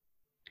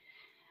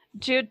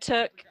Jude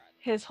took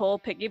his whole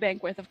piggy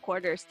bank worth of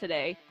quarters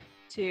today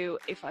to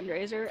a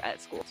fundraiser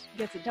at school.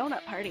 Gets a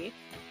donut party.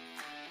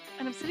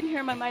 And I'm sitting here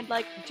in my mind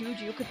like, dude,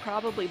 you could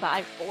probably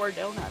buy 4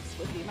 donuts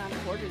with the amount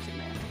of quarters in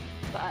there.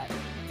 But,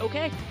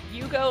 okay,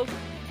 you go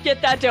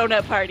get that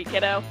donut party,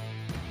 kiddo.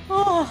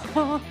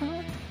 Oh.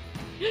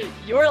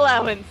 Your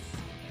allowance.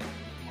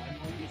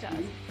 He does.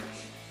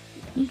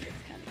 It's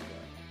kind of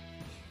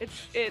cool.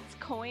 It's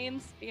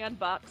coins and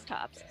box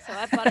tops. So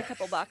I've bought a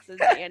couple boxes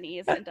of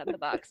Annie's and done the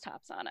box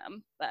tops on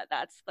them. But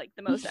that's like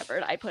the most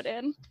effort I put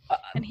in.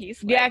 And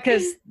he's like, Yeah,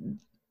 because,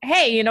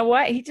 hey, you know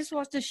what? He just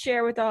wants to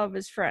share with all of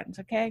his friends,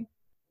 okay?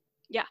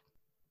 Yeah.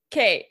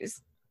 Okay.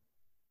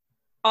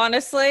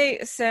 Honestly,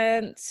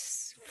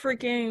 since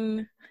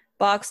freaking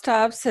Box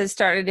Tops has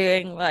started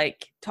doing,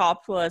 like,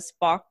 topless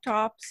box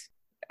tops,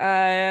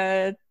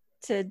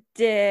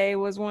 today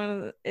was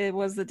it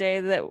was the day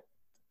that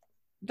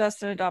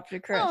Dustin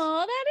adopted Chris.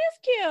 Oh, that is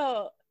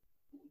cute.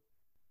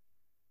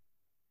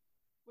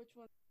 Which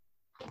one?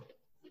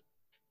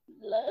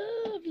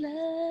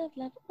 Love.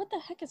 What the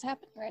heck is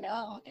happening right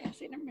now? Okay, I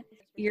see. Never mind.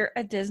 You're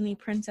a Disney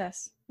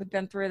princess. We've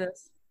been through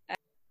this.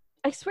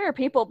 I swear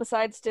people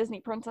besides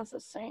Disney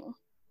princesses sing.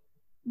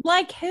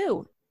 Like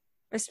who?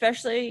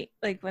 Especially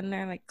like when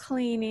they're like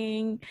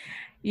cleaning.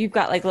 You've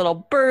got like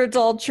little birds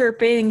all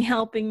chirping,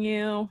 helping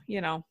you,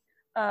 you know.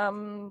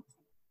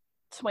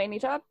 Sweeney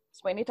Todd?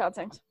 Sweeney Todd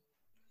sings.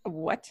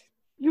 What?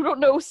 You don't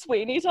know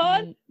Sweeney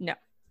Todd? No.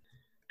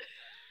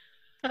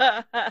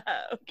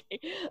 Okay.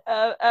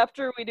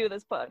 After we do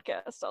this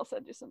podcast, I'll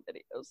send you some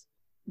videos.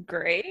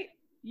 Great.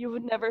 You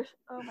would never,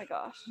 oh my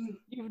gosh.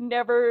 You've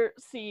never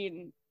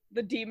seen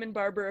the Demon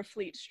Barber of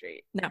Fleet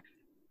Street. No.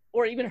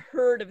 Or even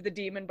heard of the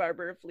Demon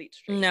Barber of Fleet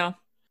Street. No.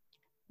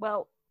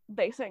 Well,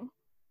 they sing.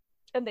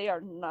 And they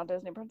are not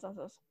Disney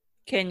princesses.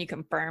 Can you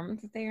confirm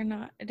that they are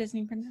not a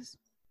Disney princess?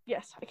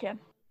 Yes, I can.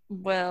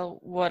 Well,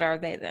 what are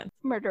they then?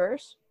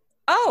 Murderers.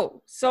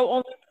 Oh, so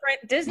only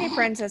Disney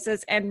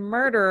princesses and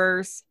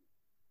murderers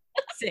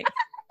sing.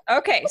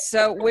 Okay,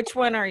 so which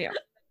one are you?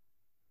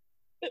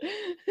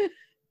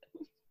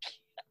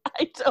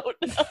 I don't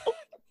know.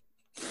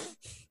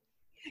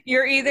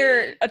 You're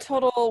either a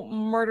total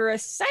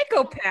murderous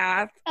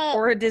psychopath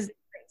or a Disney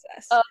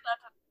princess.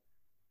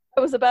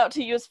 I was about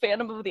to use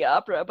Phantom of the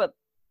Opera, but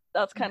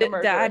that's kind of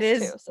murderous that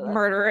is too. So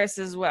murderous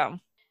as well.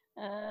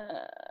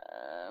 I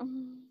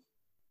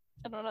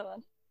don't know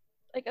then.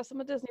 I guess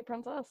I'm a Disney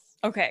princess.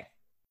 Okay.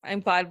 I'm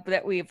glad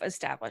that we've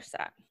established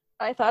that.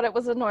 I thought it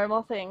was a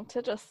normal thing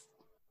to just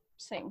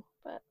sing,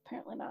 but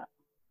apparently not.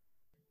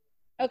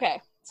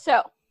 Okay,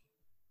 so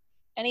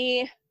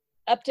any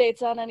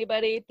updates on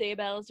anybody,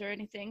 Daybells, or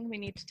anything we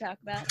need to talk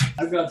about?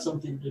 I've got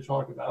something to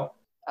talk about.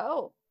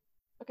 Oh,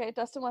 okay.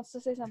 Dustin wants to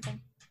say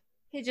something.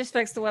 He just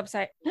fixed the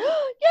website.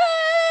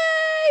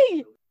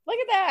 Yay! Look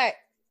at that!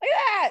 Look at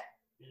that!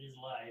 It is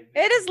live.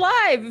 It is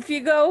live if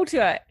you go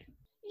to it.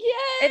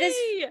 Yay! It is.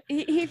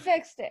 He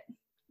fixed it.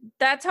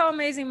 That's how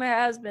amazing my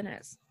husband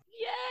is.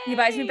 Yay! He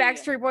buys me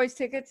Backstreet Boys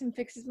tickets and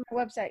fixes my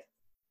website.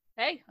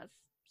 Hey, that's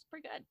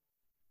pretty good.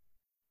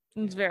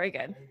 It's very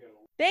good. There you go.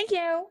 Thank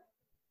you.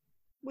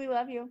 We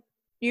love you.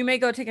 You may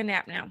go take a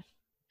nap now.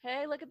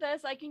 Hey, look at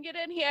this. I can get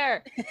in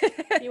here.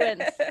 He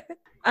wins.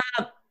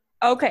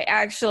 Okay,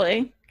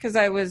 actually, because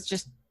I was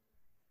just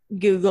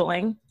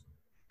Googling,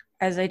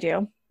 as I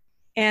do.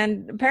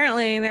 And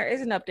apparently there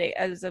is an update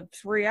as of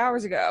 3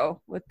 hours ago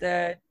with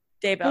the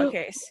Daybell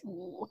case.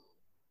 Ooh.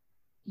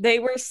 They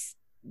were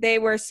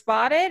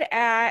spotted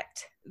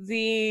at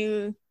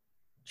the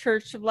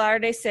Church of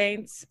Latter-day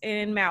Saints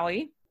in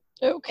Maui.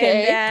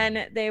 Okay. And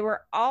then they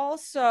were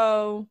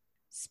also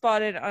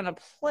spotted on a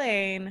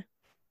plane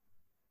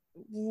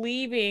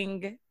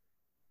leaving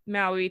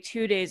Maui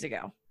 2 days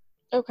ago.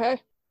 Okay.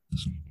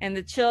 And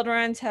the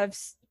children have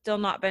still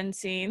not been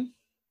seen.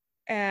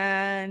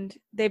 And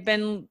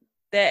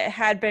that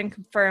had been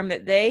confirmed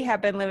that they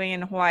have been living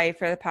in Hawaii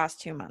for the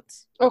past 2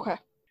 months. Okay.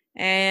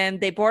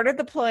 And they boarded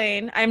the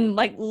plane. I'm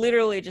like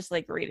literally just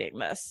like reading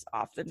this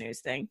off the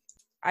news thing.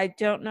 I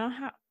don't know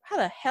how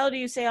the hell do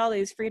you say all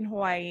these freaking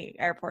Hawaii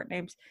airport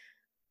names?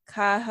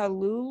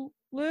 Kahalulu?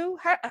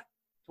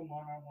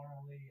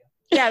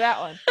 Yeah, that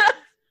one.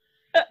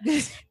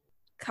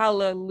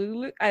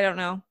 Kalalulu? I don't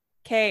know.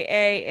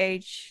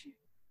 Kahului.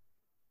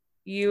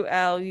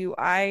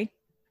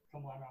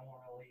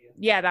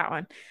 Yeah, that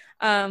one.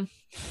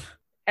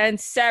 And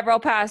several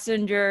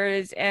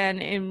passengers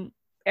and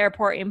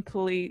airport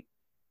employees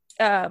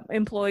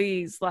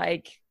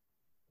like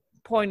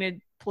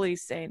pointed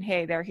police saying,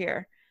 hey, they're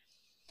here.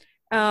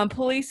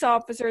 Police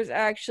officers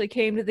actually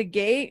came to the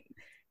gate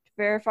to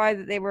verify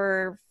that they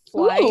were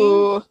flying.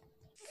 Ooh.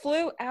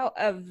 Flew out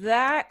of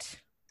that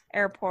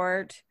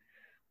airport,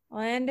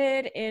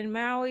 landed in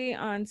Maui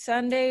on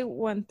Sunday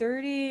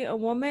 1:30. A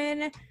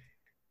woman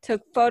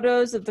took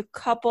photos of the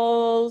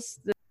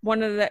couples.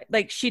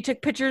 She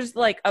took pictures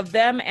like of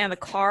them and the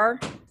car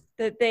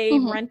that they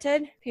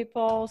rented.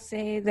 People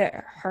say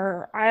that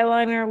her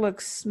eyeliner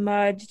looks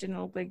smudged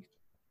and like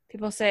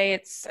people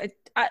say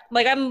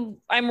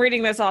I'm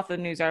reading this off the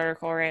news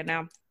article right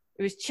now.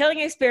 It was a chilling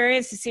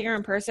experience to see her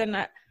in person.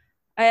 I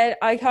had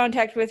eye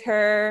contact with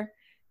her.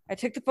 I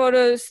took the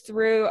photos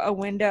through a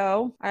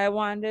window. I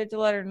wanted to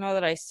let her know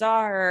that I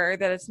saw her,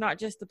 that it's not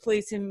just the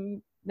police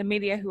and the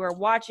media who are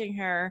watching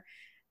her.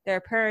 There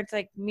are parents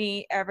like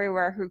me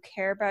everywhere who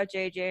care about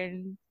JJ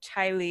and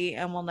Tylee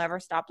and will never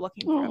stop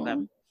looking for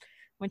them.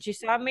 When she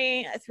saw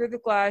me through the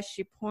glass,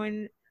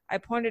 I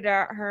pointed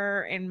at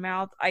her and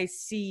mouthed, "I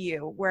see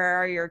you. Where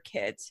are your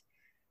kids?"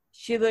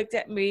 She looked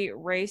at me,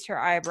 raised her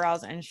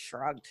eyebrows, and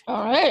shrugged.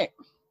 All right.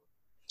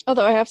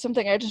 Although I have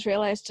something I just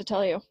realized to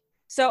tell you.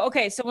 So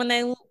when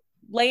they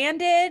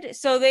landed,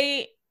 so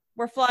they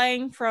were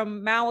flying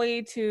from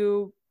Maui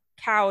to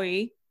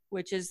Kauai,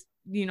 which is,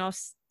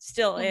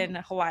 still in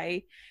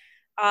Hawaii.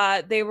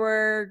 They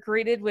were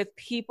greeted with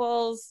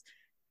peoples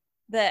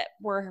that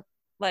were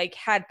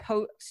had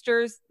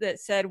posters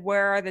that said,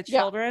 "Where are the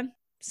children?" Yeah.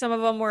 Some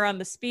of them were on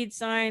the speed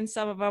sign.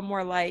 Some of them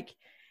were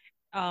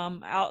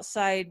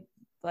outside,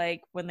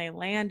 when they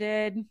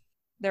landed.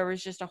 There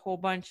was just a whole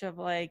bunch of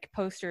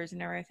posters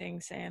and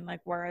everything saying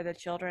 "Where are the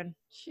children?"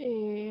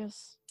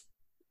 Jeez.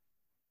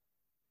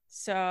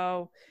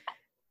 So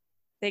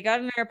they got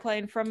an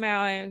airplane from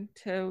Maui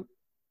to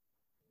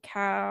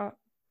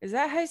is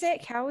that how you say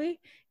it? Kauai?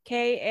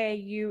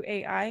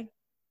 Kauai. I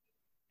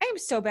am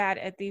so bad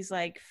at these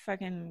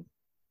fucking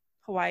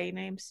Hawaii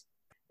names.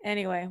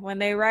 Anyway, when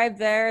they arrived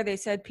there, they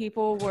said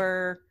people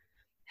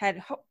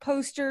had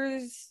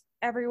posters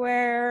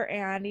everywhere,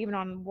 and even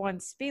on one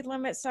speed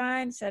limit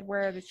sign said,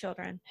 "Where are the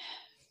children?"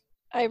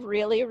 I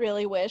really,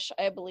 really wish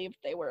I believed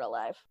they were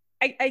alive.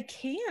 I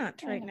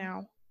can't right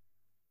now.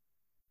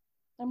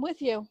 I'm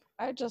with you.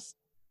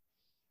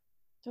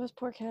 Those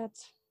poor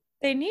kids.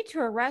 They need to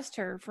arrest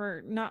her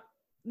for not.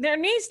 There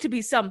needs to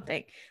be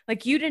something.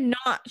 You did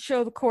not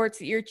show the courts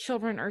that your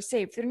children are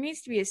safe. There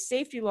needs to be a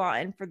safety law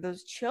in for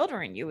those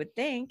children, you would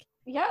think.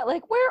 Yeah,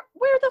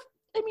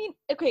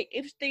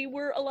 if they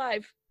were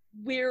alive,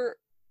 where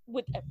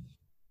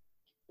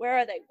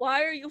are they?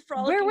 Why are you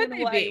frolicking in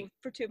Hawaii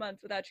for 2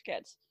 months without your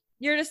kids?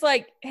 You're just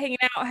hanging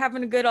out,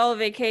 having a good old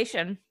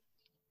vacation.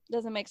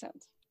 Doesn't make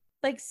sense.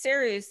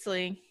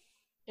 Seriously.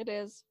 It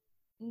is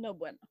no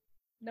bueno.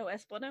 No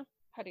es bueno?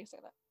 How do you say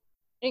that?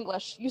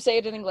 English. You say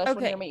it in English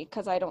when you're me,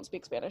 because I don't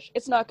speak Spanish.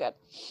 It's not good.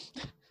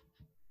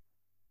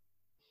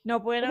 No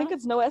bueno? I think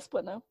it's no es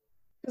bueno.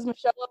 Because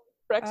Michelle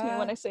corrects me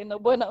when I say no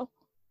bueno.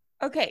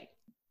 Okay.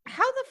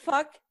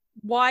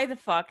 Why the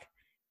fuck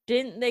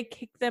didn't they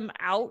kick them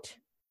out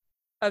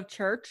of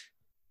church?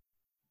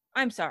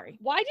 I'm sorry.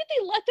 Why did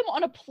they let them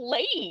on a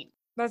plane?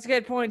 That's a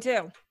good point,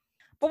 too.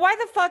 But why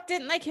the fuck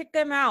didn't they kick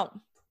them out?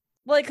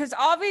 Because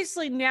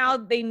obviously now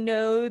they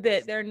know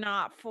that they're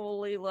not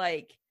fully,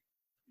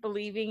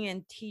 believing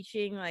and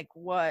teaching,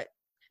 what,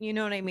 you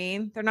know what I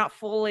mean? They're not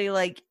fully,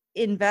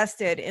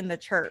 invested in the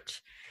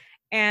church.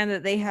 And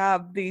that they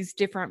have these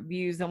different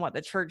views on what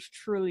the church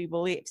truly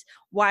believes.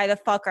 Why the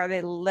fuck are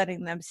they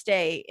letting them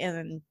stay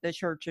in the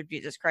Church of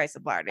Jesus Christ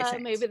of Latter-day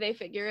Saints? Maybe they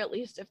figure at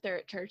least if they're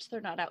at church,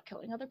 they're not out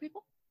killing other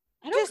people.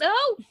 I don't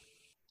know.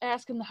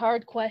 Asking the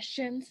hard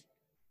questions.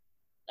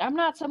 I'm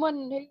not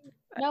someone who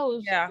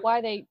knows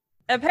why they...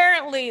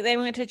 Apparently, they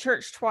went to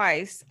church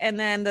twice, and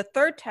then the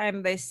third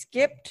time they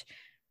skipped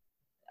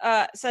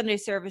Sunday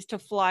service to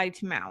fly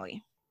to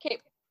Maui. Okay.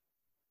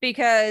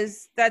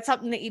 Because that's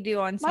something that you do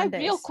on Sundays.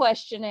 My real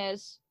question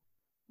is,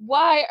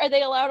 why are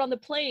they allowed on the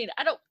plane?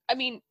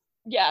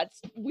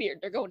 It's weird.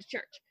 They're going to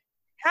church.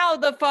 How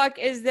the fuck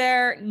is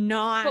there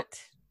not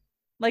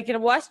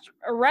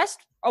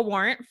arrest a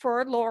warrant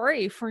for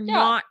Lori for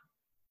not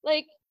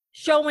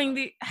showing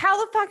the...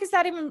 How the fuck is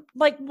that even...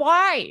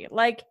 why?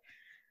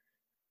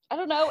 I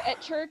don't know.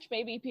 At church,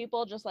 maybe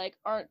people just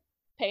aren't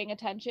paying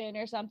attention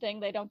or something.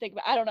 They don't think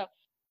about... I don't know.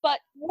 But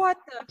what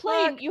the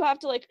plane, fuck? you have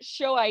to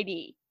show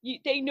ID.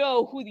 They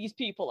know who these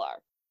people are.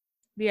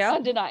 Yeah.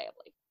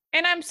 Undeniably.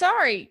 And I'm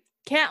sorry.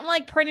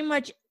 Can't pretty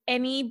much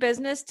any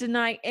business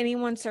deny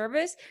anyone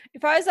service?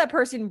 If I was that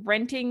person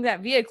renting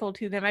that vehicle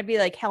to them, I'd be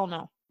like, hell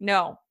no.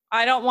 No.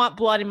 I don't want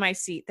blood in my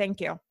seat.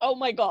 Thank you. Oh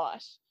my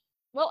gosh.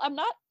 Well,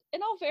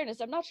 in all fairness,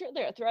 I'm not sure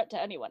they're a threat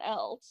to anyone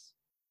else.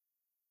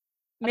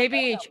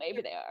 Maybe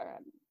they are.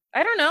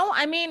 I don't know.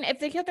 If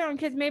they kill their own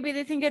kids, maybe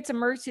they think it's a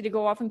mercy to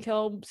go off and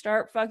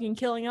start fucking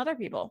killing other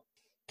people.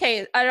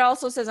 Okay, it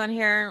also says on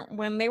here,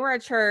 when they were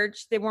at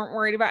church, they weren't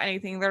worried about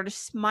anything. They're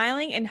just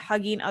smiling and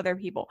hugging other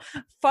people.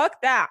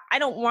 Fuck that. I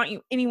don't want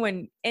you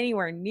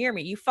anywhere near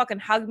me. You fucking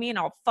hug me and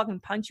I'll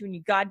fucking punch you in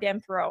your goddamn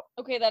throat.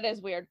 Okay, that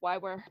is weird. Why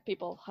were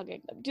people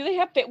hugging them? Do they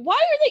have... Why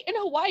are they in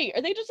Hawaii?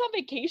 Are they just on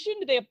vacation?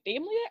 Do they have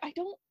family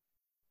there?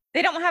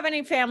 They don't have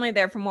any family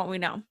there from what we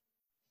know.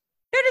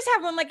 They're just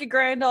having a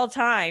grand old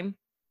time,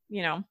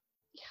 Yeah,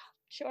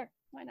 sure.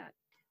 Why not?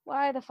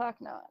 Why the fuck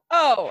not?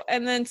 Oh,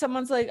 and then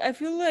someone's like, I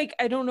feel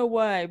I don't know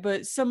why,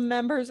 but some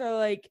members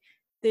are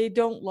they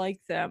don't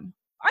like them.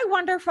 I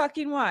wonder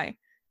fucking why.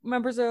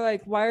 Members are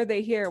why are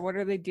they here? What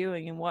are they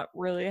doing? And what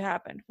really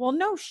happened? Well,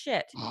 no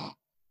shit.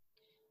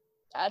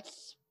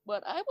 That's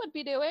what I would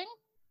be doing.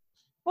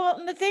 Well,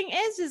 and the thing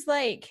is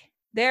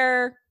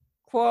they're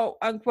quote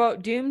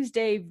unquote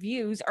doomsday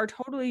views are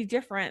totally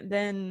different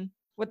than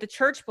what the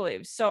church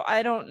believes. So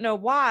I don't know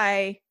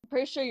why, I'm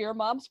pretty sure your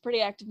mom's a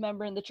pretty active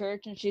member in the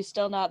church and she's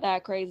still not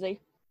that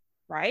crazy.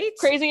 right?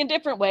 Crazy in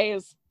different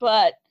ways,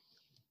 but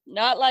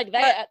not like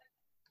that.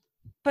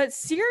 But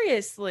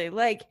seriously,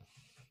 like,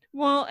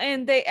 well,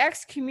 and they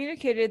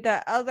excommunicated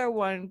that other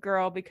one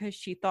girl because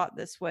she thought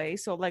this way.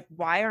 So, like,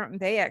 why aren't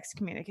they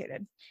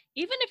excommunicated?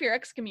 Even if you're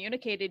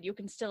excommunicated, you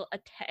can still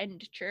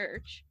attend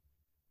church.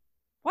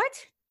 What?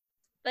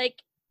 Like,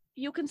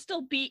 you can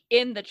still be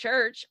in the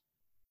church.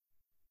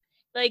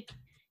 Like,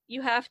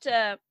 you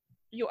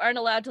aren't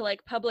allowed to,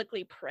 like,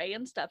 publicly pray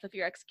and stuff if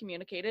you're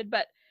excommunicated,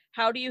 but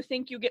how do you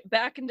think you get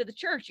back into the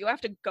church? You have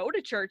to go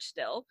to church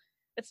still.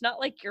 It's not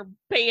like you're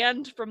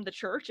banned from the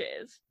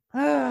churches.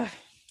 I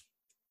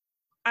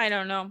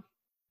don't know.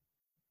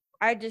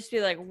 I'd just be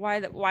like, why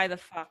the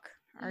fuck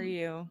are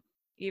you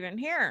even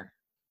here?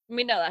 I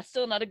mean, no, that's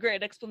still not a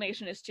great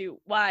explanation as to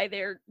why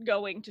they're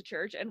going to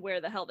church and where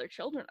the hell their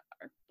children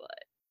are, but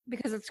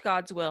Because it's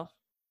God's will.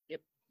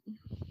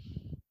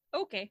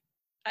 okay.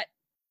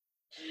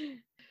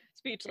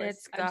 Speechless.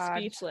 It's I'm God's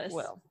speechless.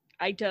 will.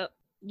 I don't.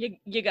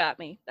 You got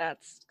me.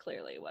 That's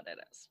clearly what it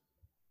is.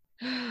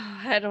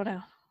 I don't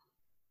know.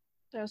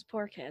 Those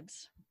poor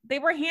kids. They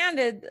were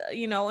handed,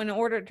 in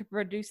order to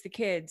produce the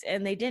kids,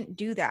 and they didn't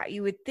do that.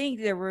 You would think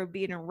there would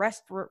be an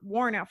arrest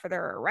warrant out for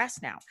their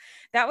arrest now.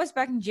 That was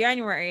back in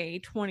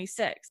January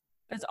 26th.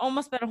 It's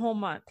almost been a whole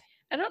month.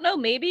 I don't know.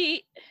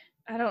 Maybe,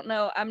 I don't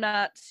know. I'm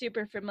not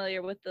super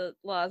familiar with the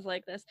laws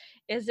like this.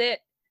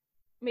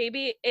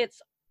 Maybe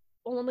it's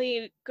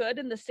only good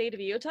in the state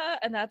of Utah,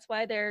 and that's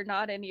why they're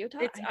not in Utah?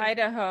 It's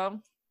Idaho.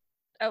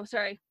 Oh,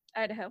 sorry.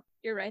 Idaho.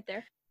 You're right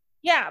there.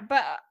 Yeah,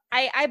 but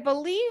I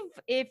believe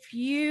if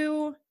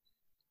you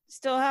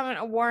still haven't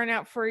a warrant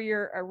out for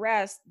your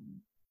arrest,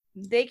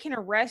 they can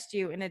arrest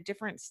you in a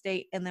different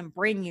state and then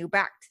bring you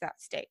back to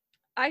that state.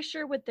 I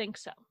sure would think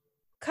so.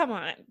 Come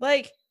on.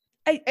 Like,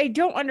 I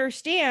don't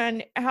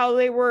understand how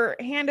they were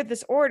handed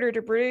this order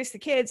to produce the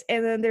kids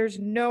and then there's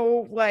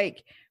no,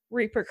 like,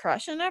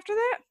 repercussion after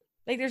that.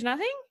 Like, there's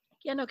nothing?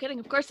 Yeah, no kidding.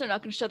 Of course they're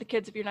not going to show the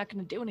kids if you're not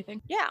going to do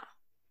anything. Yeah.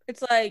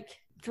 It's like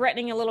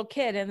threatening a little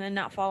kid and then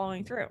not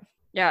following through.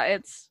 Yeah,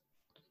 it's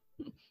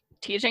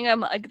teaching them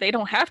like they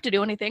don't have to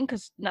do anything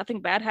because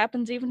nothing bad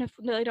happens even if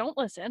they don't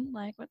listen.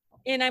 Like, what?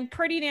 And I'm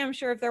pretty damn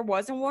sure if there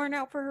was a warrant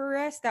out for her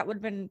arrest, that would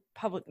have been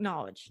public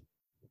knowledge.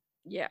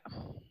 Yeah,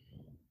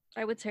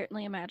 I would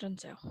certainly imagine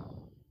so.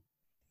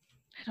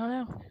 I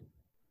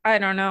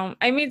don't know.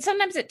 I mean,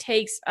 sometimes it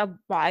takes a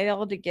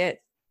while to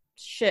get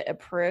shit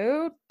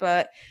approved,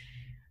 but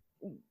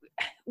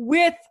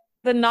with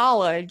the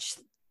knowledge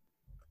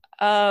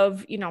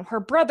of, her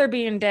brother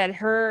being dead,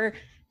 her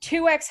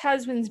 2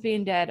 ex-husbands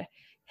being dead,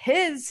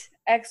 his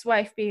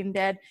ex-wife being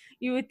dead,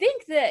 you would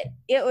think that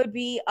it would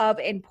be of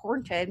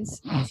importance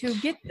to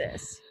get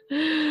this.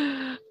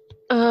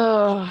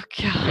 Oh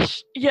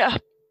gosh, yeah.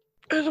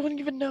 I don't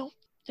even know.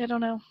 I don't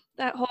know.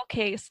 That whole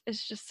case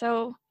is just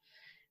so.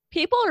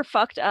 People are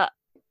fucked up.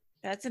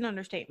 That's an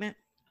understatement.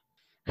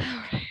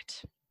 All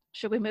right.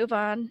 Should we move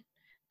on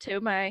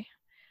to my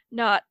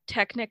not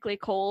technically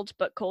cold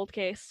but cold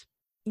case?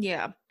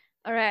 Yeah.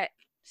 All right.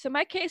 So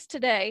my case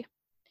today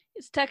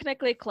is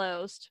technically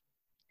closed,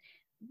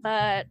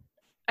 but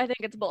I think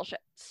it's bullshit.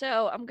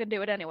 So I'm going to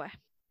do it anyway.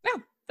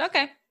 Oh,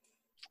 okay.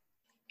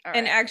 All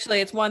and right.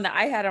 actually, it's one that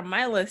I had on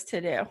my list to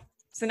do.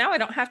 So now I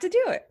don't have to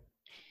do it.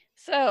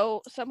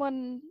 So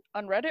someone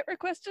on Reddit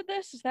requested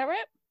this. Is that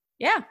right?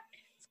 Yeah.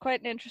 It's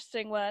quite an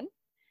interesting one.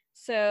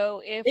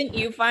 So if Didn't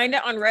you find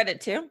it on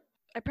Reddit too?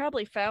 I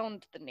probably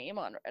found the name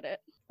on Reddit.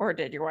 Or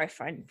did your wife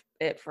find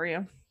it for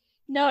you?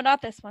 No,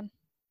 not this one.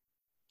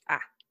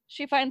 Ah.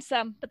 She finds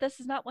some, but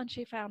this is not one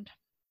she found.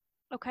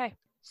 Okay.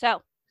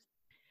 So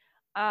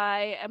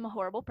I am a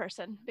horrible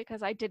person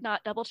because I did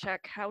not double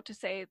check how to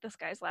say this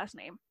guy's last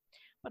name.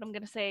 But I'm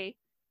going to say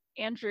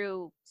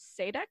Andrew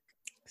Sadek.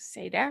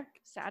 Sadek?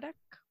 Sadek?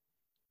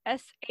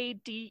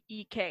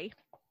 Sadek.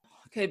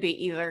 Could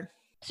be either.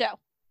 So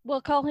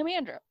we'll call him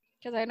Andrew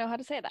because I know how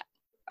to say that.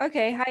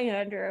 Okay. Hi,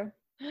 Andrew.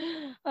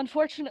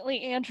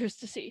 Unfortunately, Andrew's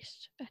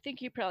deceased. I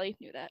think you probably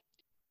knew that.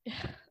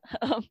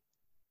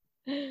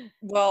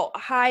 Well,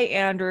 hi,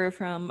 Andrew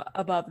from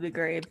Above the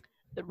Grave.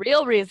 The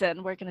real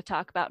reason we're going to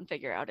talk about and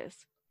figure out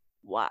is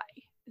why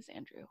is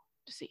Andrew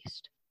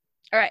deceased?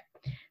 All right.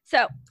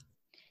 So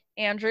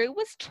Andrew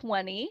was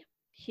 20.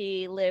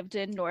 He lived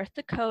in North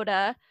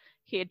Dakota.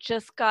 He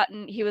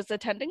was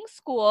attending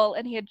school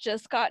and he had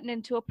just gotten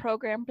into a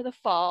program for the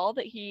fall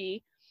that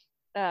he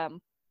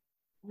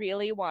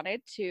really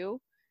wanted to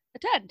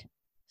attend.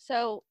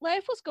 So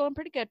life was going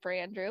pretty good for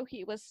Andrew.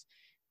 He was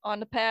on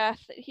the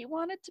path that he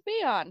wanted to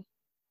be on.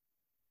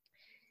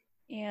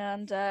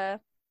 And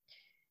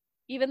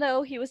even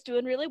though he was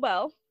doing really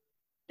well,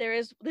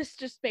 this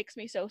just makes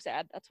me so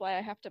sad. That's why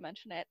I have to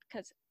mention it,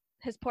 because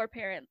his poor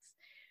parents,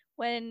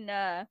 when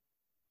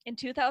in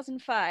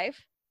 2005,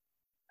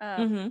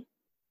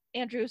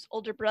 Andrew's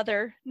older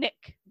brother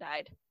Nick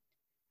died.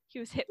 He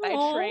was hit by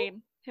a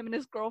train Him and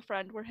his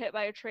girlfriend were hit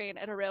by a train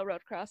at a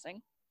railroad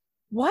crossing.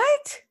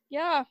 What?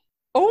 Yeah.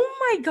 Oh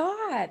my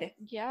God.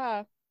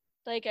 Yeah.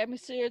 Like, I'm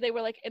sure they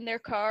were, like, in their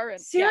car.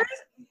 And Serious?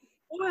 Yeah.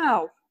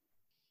 Wow.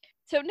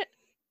 So,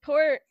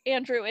 poor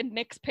Andrew and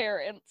Nick's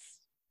parents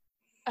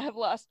have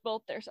lost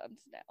both their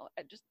sons now.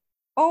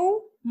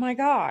 Oh my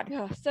God.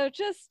 Yeah. So,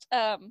 just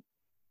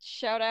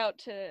shout out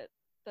to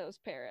those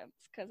parents,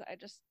 because I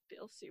just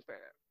feel super...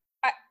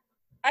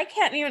 I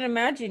can't even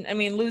imagine. I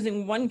mean,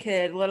 losing one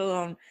kid, let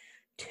alone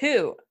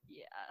two.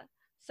 Yeah.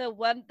 So,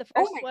 the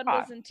Oh first my one God.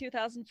 was in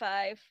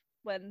 2005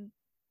 when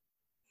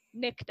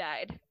Nick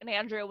died, and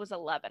Andrew was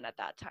 11 at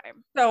that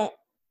time. So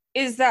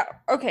is that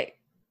okay?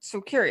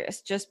 So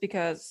curious, just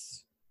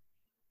because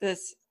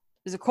this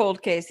is a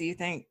cold case that you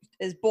think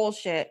is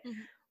bullshit. Mhm.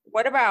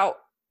 What about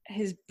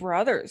his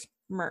brother's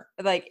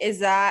like, is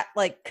that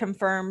like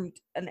confirmed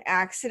an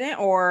accident,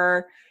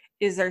 or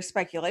is there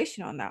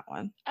speculation on that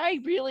one? I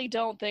really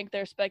don't think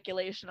there's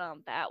speculation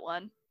on that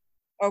one.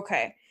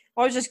 Okay.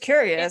 Well, I was just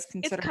curious.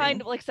 It's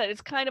kind of, like I said,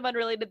 it's kind of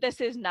unrelated. This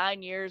is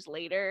 9 years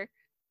later.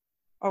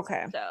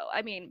 Okay. So,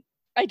 I mean,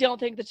 I don't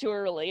think the two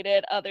are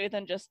related, other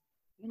than just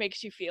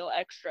makes you feel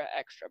extra,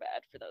 extra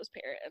bad for those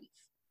parents.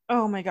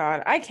 Oh my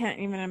God. I can't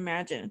even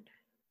imagine.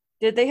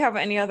 Did they have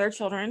any other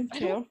children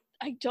too?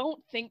 I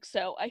don't think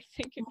so. I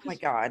think it Oh my was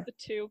God. the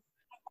two.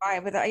 Why?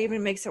 But that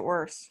even makes it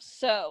worse.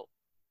 So,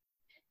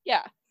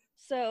 yeah.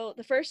 So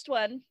the first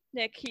one,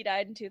 Nick, he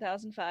died in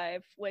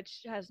 2005,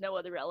 which has no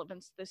other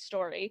relevance to this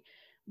story.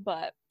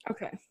 But,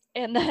 Okay.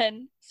 and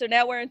then, so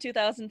now we're in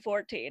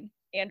 2014.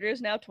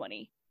 Andrew's now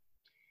 20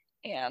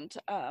 and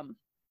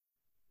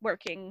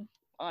working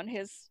on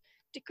his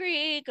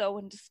degree,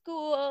 going to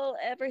school.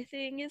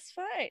 Everything is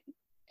fine.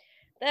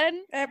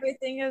 Then,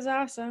 Everything is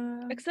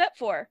awesome. except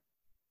for,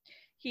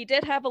 he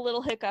did have a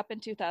little hiccup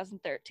in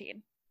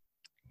 2013.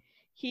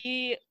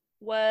 He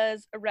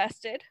was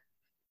arrested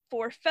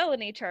for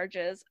felony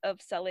charges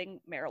of selling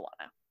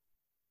marijuana.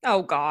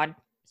 Oh God.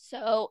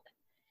 So,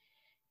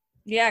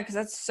 yeah, because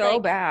that's so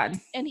bad.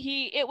 And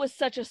it was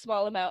such a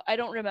small amount. I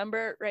don't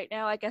remember right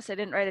now. I guess I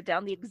didn't write it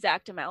down, the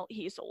exact amount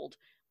he sold,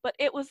 but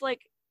it was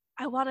like,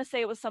 I want to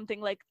say it was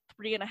something like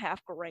 3.5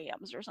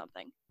 grams or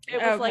something.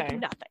 It was like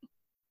nothing.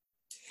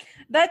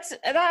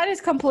 That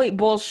is complete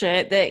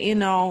bullshit. That,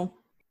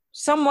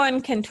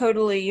 someone can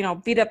totally,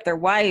 beat up their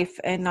wife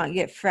and not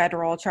get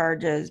federal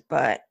charges,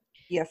 but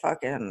you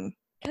fucking...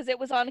 Because it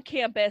was on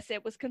campus,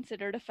 it was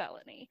considered a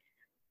felony.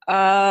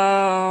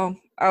 Oh,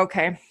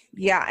 okay.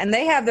 Yeah, and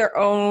they have their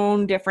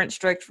own different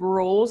strict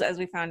rules, as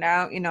we found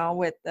out,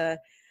 with the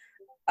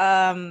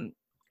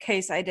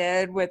case I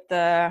did with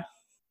the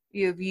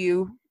U of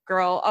U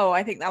girl. Oh,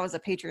 I think that was a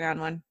Patreon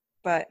one,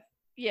 but...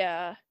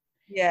 Yeah.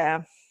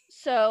 Yeah.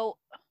 So,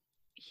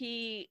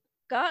 he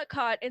got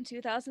caught in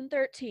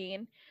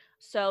 2013.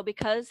 So,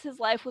 because his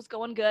life was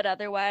going good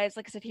otherwise,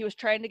 like I said, he was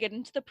trying to get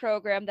into the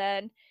program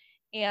then,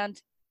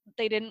 and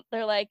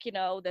they're like,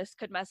 this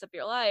could mess up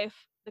your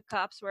life. The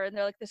cops were, and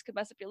they're like, this could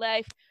mess up your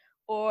life,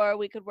 or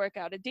we could work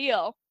out a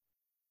deal,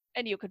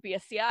 and you could be a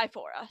CI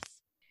for us.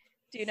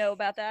 Do you know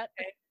about that?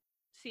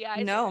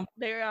 CIs? No.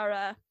 They are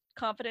a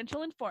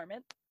confidential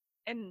informant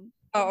and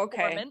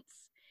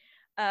informants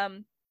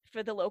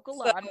for the local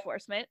law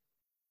enforcement.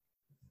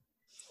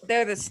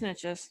 They're the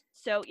snitches.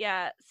 So,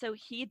 yeah, so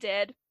he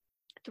did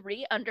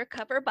 3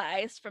 undercover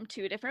buys from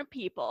 2 different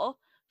people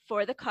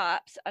for the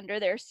cops under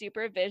their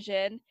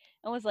supervision,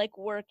 and was like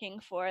working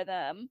for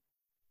them.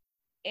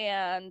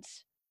 And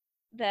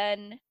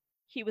then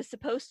he was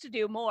supposed to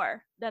do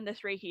more than the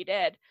 3 he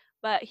did,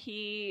 but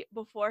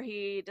before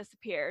he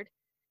disappeared,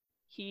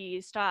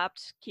 he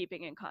stopped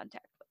keeping in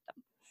contact with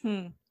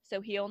them.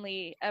 So he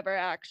only ever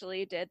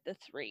actually did the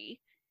 3,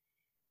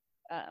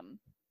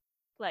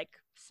 like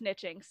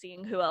snitching,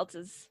 seeing who else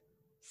is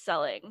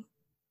selling.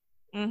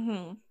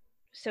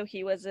 So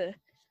he was a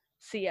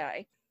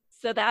CI.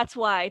 So that's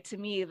why, to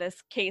me,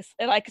 this case,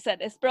 and like I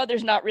said, his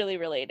brother's not really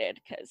related,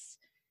 because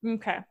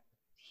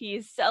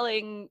he's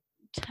selling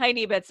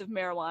tiny bits of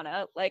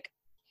marijuana, like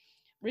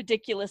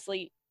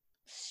ridiculously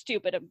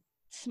stupid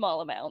small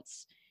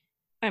amounts.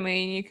 I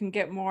mean, you can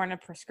get more in a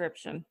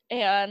prescription.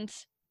 And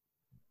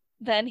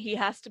then he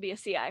has to be a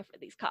CI for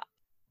these cops.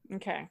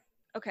 Okay.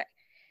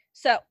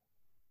 So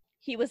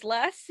he was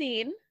last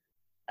seen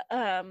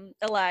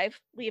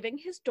alive leaving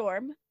his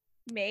dorm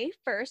May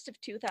 1st of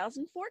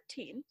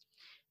 2014,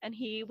 and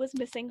he was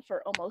missing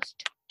for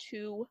almost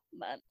 2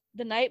 months.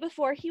 The night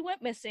before he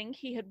went missing,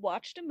 he had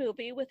watched a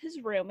movie with his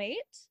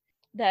roommate.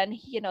 Then,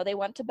 they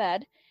went to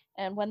bed,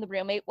 and when the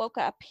roommate woke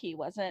up, he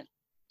wasn't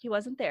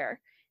there.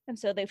 And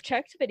so they've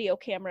checked video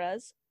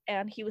cameras,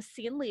 and he was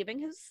seen leaving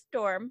his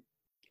dorm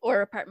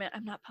or apartment.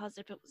 I'm not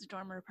positive if it was a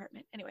dorm or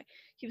apartment. Anyway,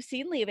 he was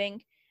seen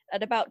leaving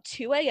at about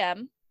 2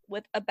 a.m.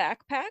 with a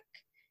backpack,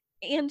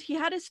 and he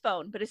had his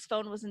phone, but his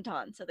phone wasn't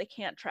on, so they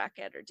can't track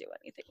it or do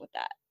anything with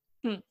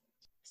that.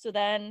 So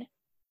then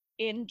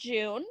on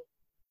June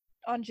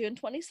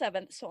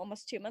 27th, so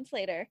almost 2 months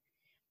later,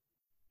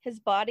 his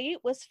body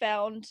was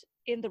found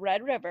in the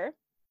Red River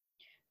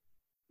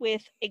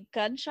with a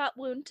gunshot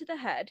wound to the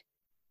head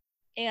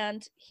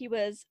and he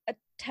was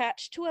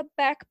attached to a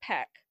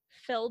backpack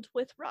filled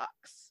with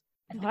rocks.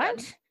 And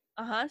What?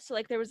 So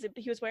like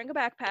he was wearing a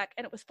backpack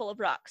and it was full of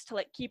rocks to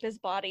like keep his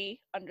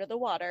body under the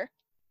water,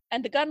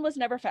 and the gun was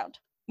never found.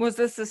 Was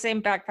this the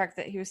same backpack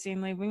that he was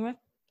seen leaving with?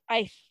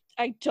 I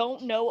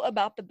don't know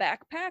about the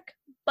backpack,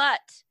 but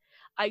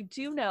I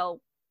do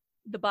know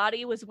the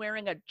body was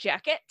wearing a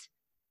jacket,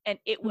 and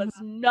it was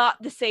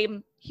not the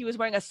same. He was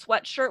wearing a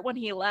sweatshirt when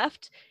he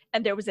left,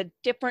 and there was a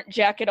different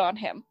jacket on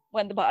him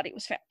when the body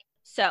was found.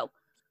 So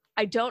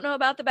I don't know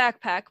about the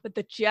backpack, but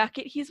the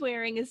jacket he's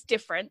wearing is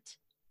different.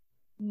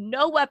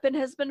 No weapon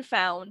has been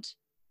found.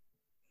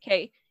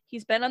 Okay,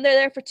 he's been under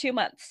there for 2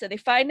 months. So they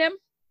find him,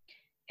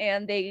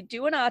 and they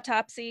do an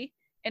autopsy,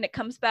 and it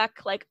comes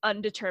back like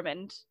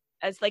undetermined.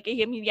 As like,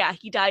 I mean, yeah,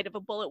 he died of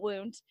a bullet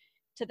wound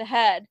to the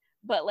head,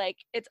 but like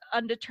it's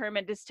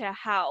undetermined as to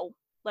how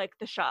like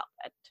the shot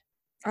went.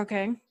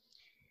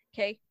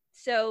 Okay,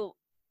 so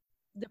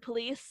the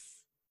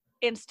police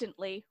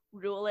instantly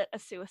rule it a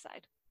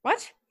suicide.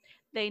 What?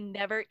 They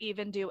never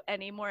even do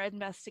any more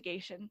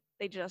investigation.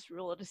 They just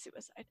rule it a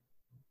suicide.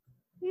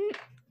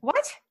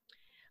 What?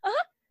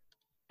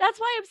 That's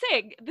why I'm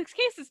saying this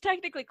case is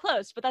technically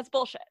closed, but that's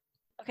bullshit.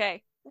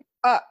 Okay.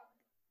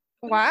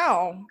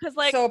 Wow. Because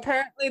like, so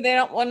apparently they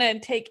don't want to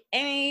take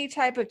any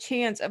type of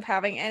chance of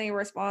having any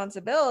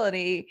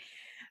responsibility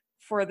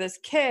for this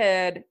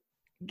kid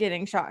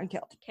getting shot and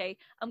killed. Okay,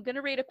 I'm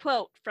gonna read a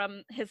quote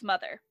from his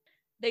mother.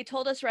 They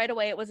told us right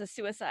away it was a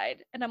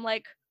suicide, and I'm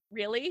like,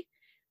 really?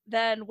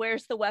 Then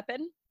where's the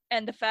weapon?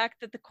 And the fact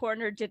that the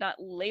coroner did not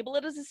label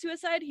it as a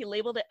suicide, he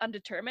labeled it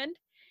undetermined.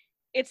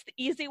 It's the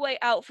easy way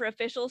out for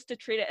officials to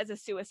treat it as a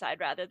suicide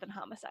rather than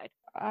homicide.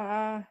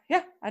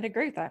 Yeah, I'd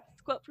agree with that.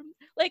 Quote from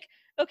like,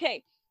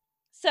 okay,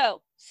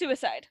 so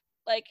suicide.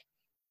 Like,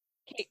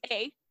 okay,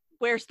 A,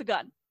 where's the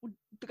gun?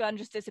 The gun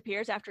just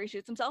disappears after he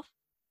shoots himself.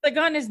 The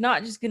gun is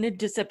not just gonna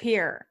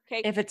disappear.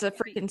 Okay, if it's a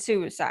freaking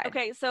suicide.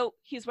 Okay, so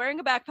he's wearing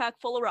a backpack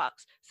full of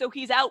rocks. So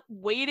he's out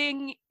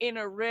wading in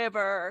a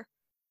river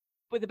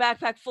with a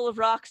backpack full of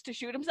rocks to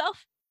shoot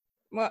himself?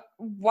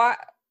 What?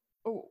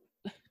 Oh,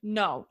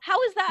 no.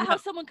 How is that how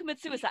someone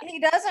commits suicide? He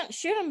doesn't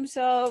shoot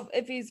himself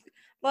if he's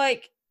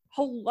like,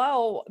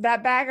 hello,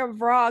 that bag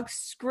of rocks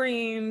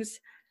screams,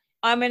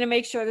 I'm going to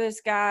make sure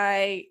this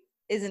guy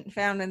isn't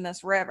found in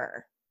this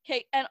river.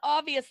 Okay, and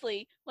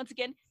obviously, once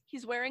again,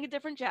 he's wearing a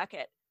different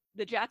jacket.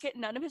 The jacket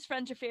none of his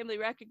friends or family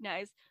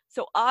recognize.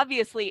 So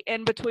obviously,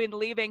 in between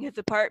leaving his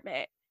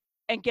apartment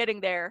and getting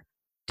there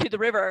to the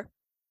river,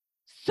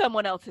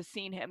 someone else has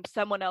seen him.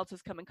 Someone else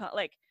has come in contact.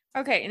 Like,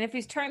 okay, and if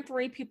he's turned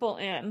 3 people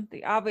in,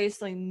 they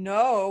obviously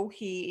know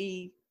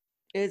he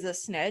is a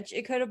snitch.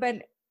 It could have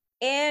been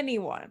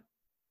anyone.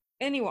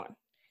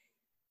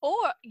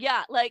 Or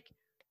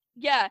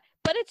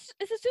but it's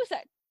a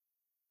suicide.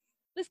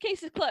 This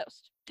case is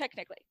closed,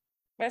 technically.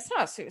 But it's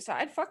not a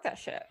suicide. Fuck that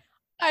shit.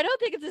 I don't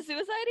think it's a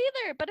suicide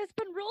either, but it's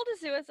been ruled a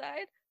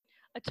suicide.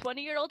 A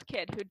 20-year-old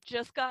kid who'd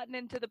just gotten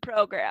into the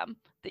program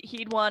that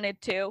he'd wanted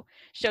to,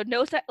 showed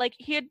no sign, like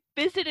he had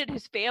visited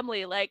his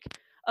family like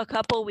a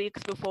couple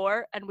weeks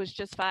before and was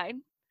just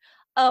fine.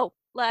 Oh,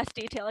 last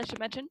detail I should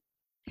mention,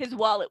 his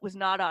wallet was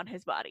not on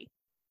his body.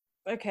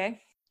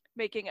 Okay.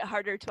 Making it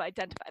harder to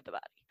identify the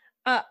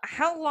body.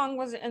 How long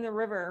was it in the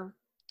river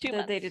 2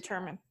 months. They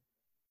determine?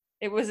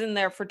 It was in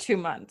there for 2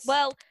 months.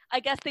 Well, I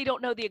guess they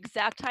don't know the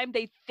exact time.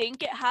 They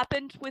think it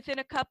happened within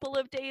a couple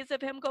of days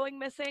of him going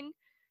missing.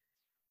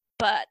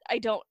 But they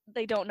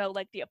don't know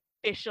like the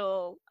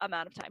official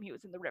amount of time he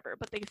was in the river,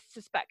 but they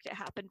suspect it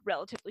happened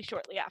relatively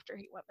shortly after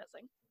he went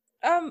missing.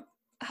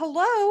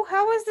 Hello?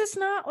 How is this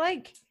not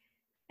like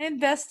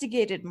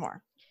investigated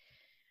more?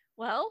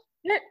 Well,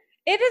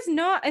 it is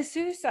not a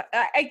suicide.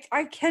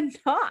 I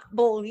cannot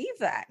believe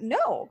that.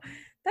 No,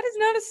 that is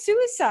not a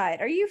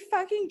suicide. Are you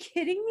fucking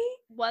kidding me?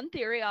 One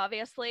theory,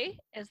 obviously,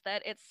 is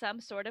that it's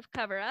some sort of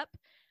cover-up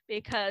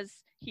because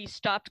he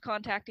stopped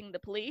contacting the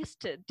police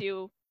to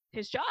do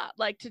his job,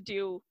 like to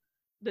do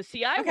the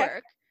CI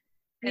work.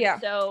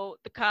 And so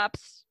the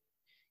cops,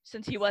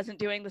 since he wasn't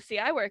doing the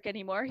CI work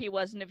anymore, he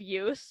wasn't of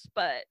use,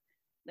 but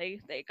they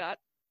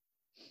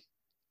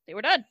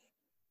were done.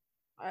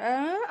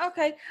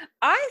 Okay.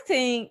 I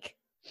think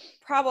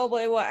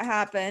probably what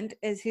happened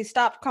is he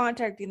stopped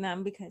contacting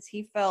them because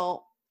he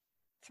felt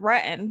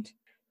threatened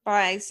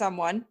by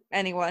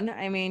anyone.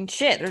 I mean,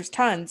 shit, there's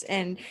tons.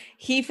 And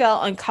he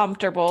felt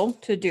uncomfortable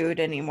to do it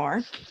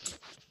anymore.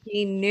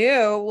 He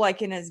knew,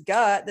 like in his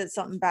gut, that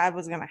something bad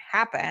was going to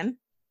happen.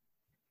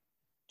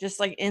 Just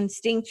like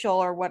instinctual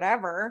or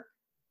whatever.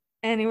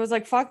 And he was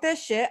like, fuck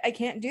this shit. I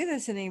can't do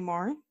this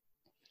anymore.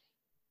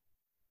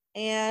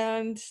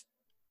 And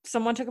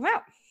someone took him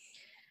out.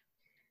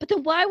 But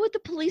then why would the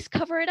police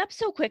cover it up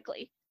so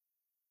quickly?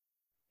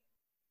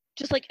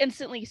 Just like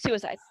instantly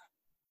suicide.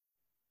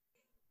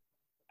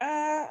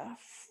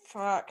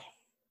 Fuck.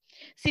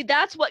 See,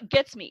 that's what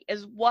gets me,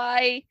 is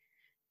why...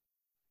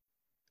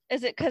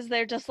 Is it because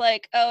they're just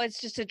like, oh,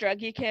 it's just a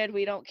druggy kid,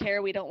 we don't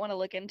care, we don't want to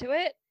look into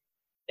it?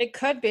 It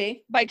could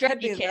be. By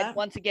druggy kid,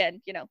 once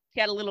again, he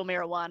had a little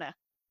marijuana.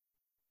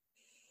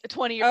 a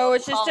 20-year-old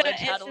it's just college had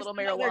it's a just little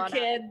another marijuana.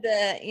 kid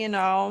that,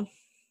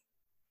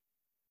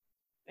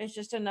 it's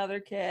just another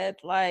kid,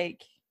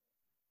 like,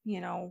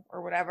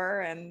 or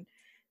whatever, and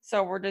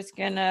so we're just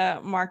gonna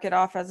mark it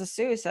off as a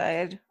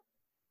suicide.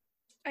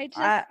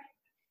 That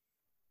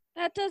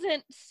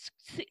doesn't.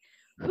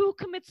 Who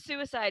commits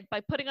suicide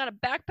by putting on a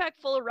backpack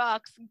full of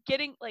rocks,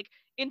 getting like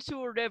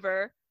into a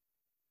river,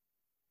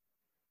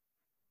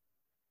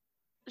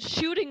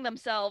 shooting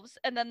themselves,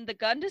 and then the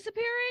gun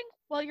disappearing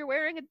while you're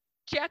wearing a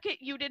jacket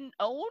you didn't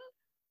own?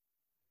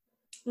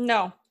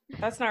 No,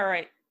 that's not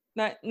right.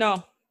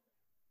 No.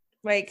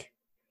 Like,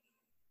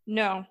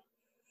 no.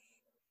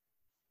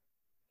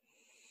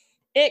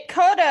 It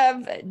could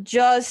have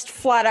just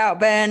flat out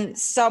been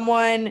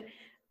someone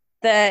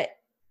that,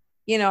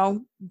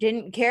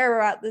 didn't care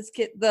about this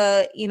kid.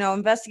 The,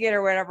 investigator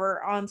or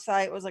whatever on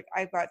site was like,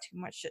 I've got too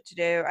much shit to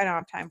do. I don't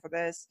have time for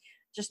this.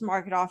 Just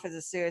mark it off as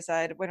a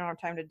suicide. We don't have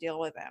time to deal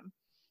with him.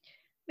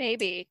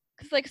 Maybe.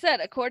 Because, like I said,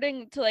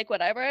 according to like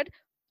what I read,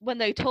 when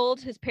they told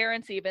his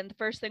parents, even the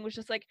first thing was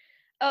just like,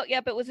 oh,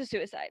 yep, it was a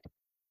suicide.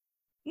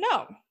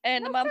 No.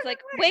 And No the mom's fucking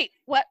like, way.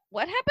 wait,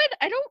 what happened?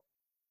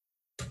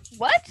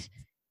 What?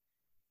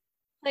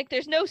 Like,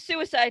 there's no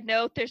suicide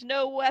note, there's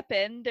no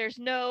weapon, there's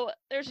no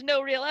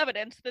real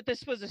evidence that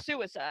this was a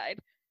suicide.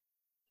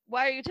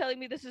 Why are you telling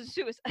me this is a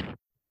suicide?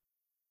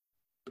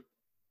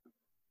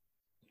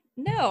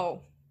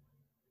 No.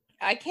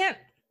 I can't.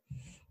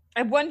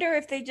 I wonder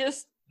if I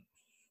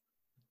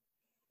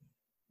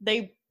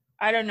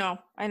don't know.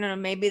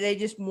 Maybe they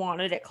just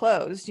wanted it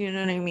closed. You know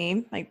what I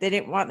mean? Like, they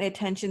didn't want the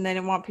attention. They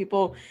didn't want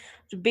people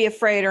to be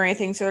afraid or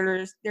anything.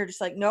 So they're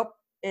just like, nope,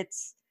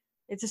 it's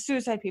a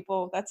suicide,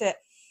 people. That's it.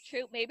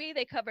 True. Maybe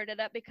they covered it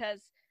up because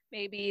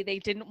maybe they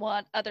didn't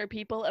want other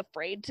people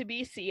afraid to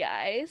be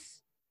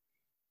CIs.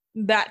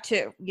 That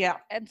too. Yeah.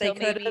 And they so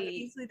could have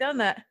easily done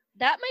that.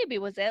 That maybe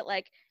was it.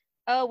 Like,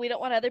 oh, we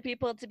don't want other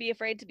people to be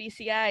afraid to be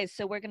CIs,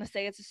 so we're going to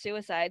say it's a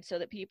suicide so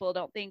that people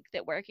don't think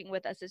that working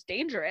with us is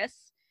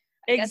dangerous.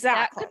 I guess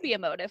that could be a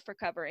motive for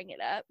covering it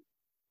up.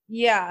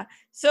 Yeah.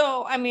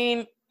 So, I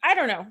mean, I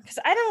don't know, because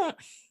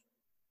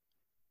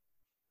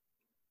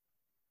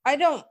I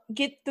don't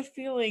get the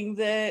feeling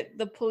that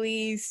the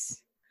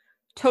police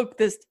took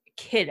this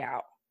kid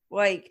out.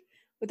 Like,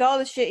 with all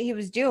the shit he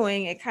was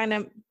doing, it kind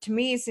of, to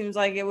me, seems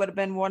like it would have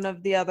been one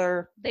of the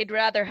other. They'd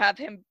rather have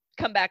him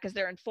come back as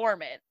their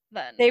informant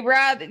than.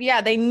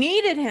 They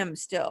needed him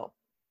still.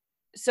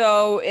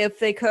 So if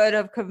they could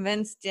have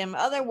convinced him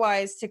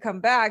otherwise to come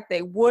back,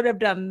 they would have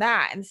done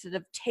that instead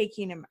of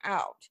taking him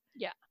out.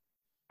 Yeah.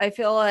 I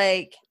feel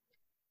like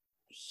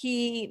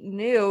he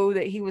knew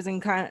that he was in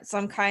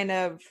some kind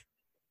of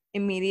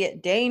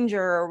immediate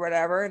danger or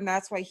whatever, and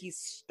that's why he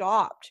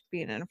stopped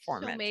being an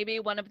informant. So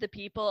maybe one of the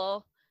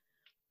people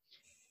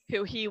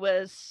who he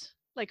was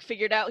like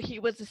figured out he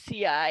was a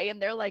CI, and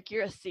they're like,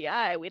 you're a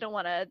CI, we don't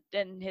want to,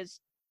 and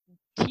his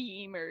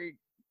team or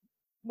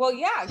well,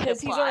 yeah,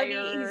 because he's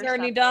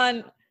already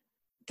done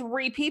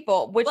 3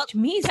 people, which to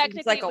me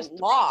seems like a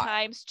lot. 3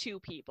 times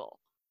 2 people.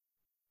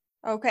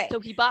 Okay.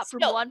 So he bought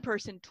from one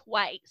person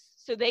twice.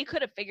 So they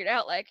could have figured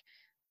out, like,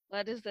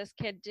 what is this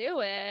kid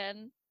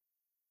doing?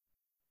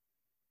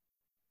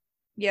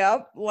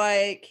 Yep,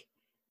 like,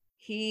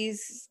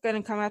 he's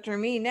gonna come after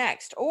me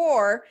next.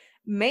 Or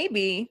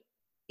maybe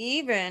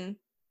even,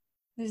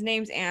 his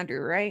name's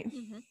Andrew, right?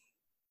 Mm-hmm.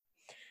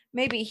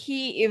 Maybe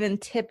he even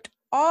tipped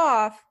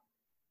off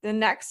the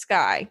next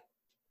guy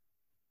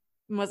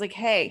and was like,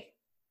 hey,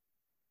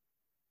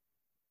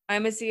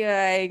 I'm a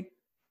CIA.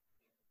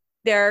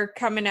 They're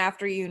coming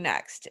after you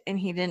next. And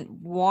he didn't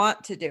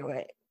want to do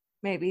it.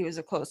 Maybe he was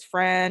a close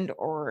friend,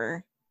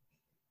 or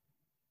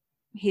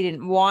he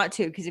didn't want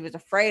to because he was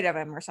afraid of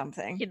him or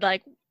something. He'd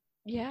like,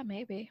 yeah,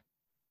 maybe.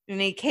 And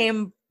he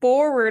came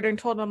forward and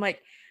told him,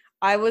 like,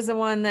 I was the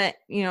one that,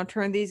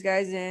 turned these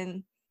guys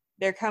in.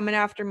 They're coming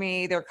after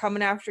me. They're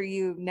coming after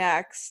you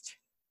next.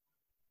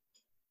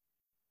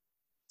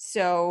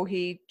 So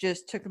he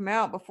just took him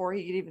out before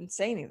he could even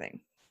say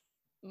anything.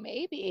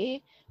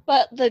 Maybe.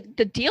 But the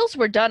deals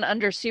were done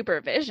under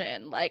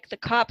supervision. Like, the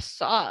cops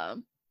saw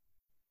him.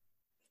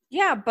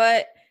 Yeah,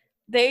 but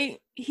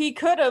he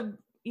could have,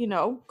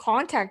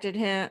 contacted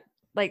him,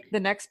 like, the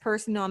next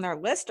person on their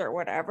list or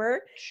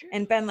whatever, sure,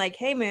 and been like,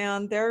 hey,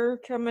 man, they're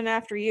coming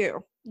after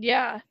you.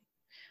 Yeah.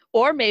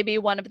 Or maybe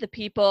one of the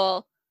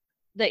people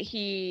that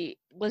he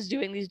was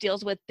doing these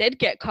deals with did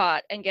get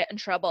caught and get in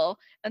trouble.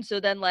 And so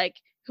then, like,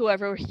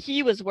 whoever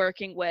he was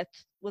working with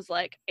was,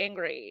 like,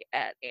 angry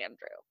at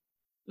Andrew.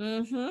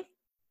 Mm-hmm.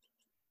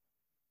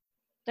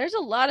 There's a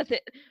lot of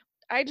things.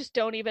 I just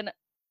don't even...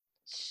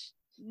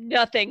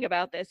 Nothing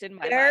about this in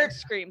my mind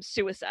screams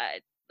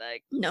suicide.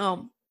 Like,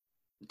 no.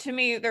 To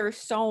me, there are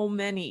so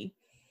many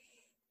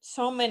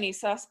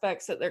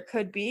suspects that there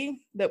could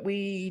be that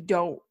we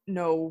don't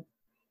know,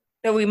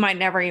 that we might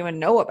never even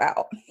know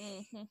about.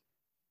 Mm-hmm.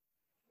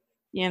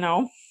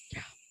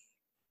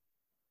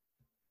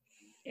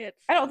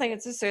 I don't think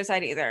it's a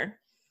suicide either.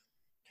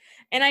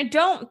 And I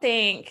don't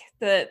think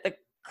that the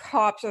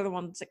cops are the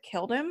ones that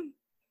killed him.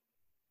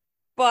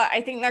 but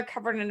I think they're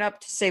covering it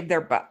up to save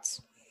their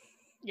butts.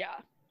 Yeah.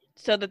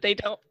 So that they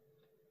don't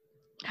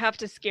have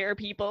to scare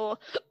people.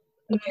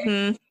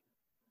 Mm-hmm.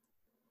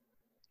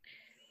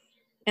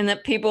 And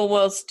that people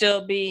will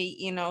still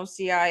be,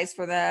 CIs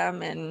for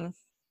them and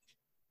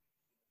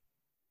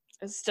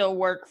still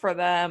work for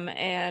them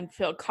and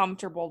feel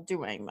comfortable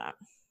doing that.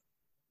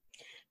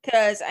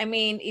 Because, I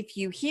mean, if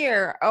you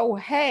hear, oh,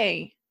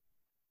 hey,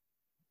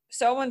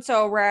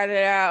 so-and-so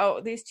ratted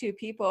out these two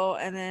people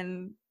and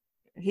then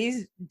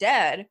he's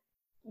dead,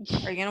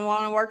 are you going to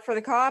want to work for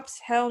the cops?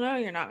 Hell no,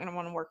 you're not going to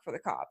want to work for the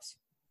cops.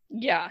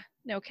 Yeah,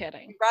 no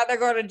kidding. You'd rather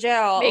go to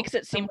jail. Makes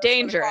it seem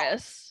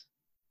dangerous.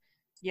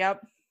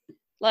 Yep.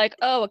 Like,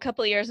 oh, a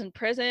couple of years in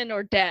prison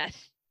or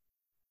death.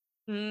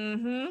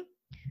 Mm-hmm.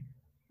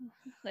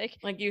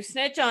 Like you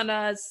snitch on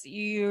us,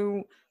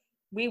 we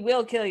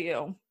will kill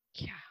you.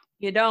 Yeah.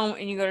 You don't,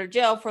 and you go to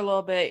jail for a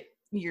little bit,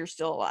 you're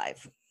still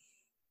alive.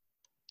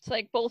 It's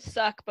like both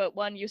suck, but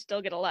one you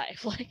still get a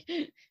life. Like,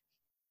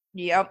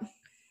 yep.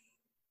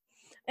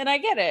 And I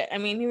get it. I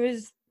mean, he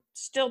was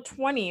still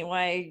 20.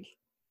 Like,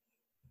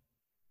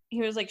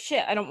 he was like,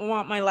 shit, I don't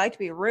want my life to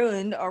be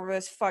ruined over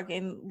this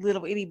fucking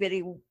little itty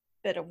bitty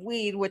bit of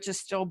weed, which is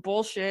still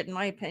bullshit in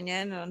my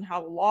opinion, and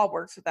how the law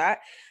works with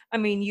that. I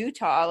mean,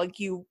 Utah, like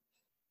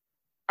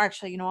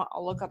actually, you know what?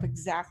 I'll look up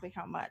exactly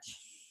how much.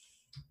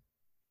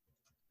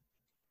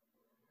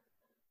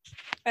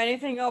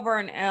 Anything over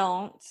an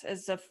ounce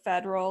is a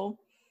federal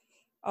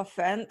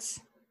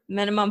offense.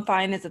 Minimum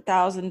fine is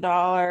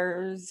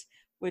 $1,000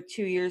 with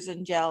 2 years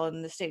in jail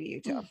in the state of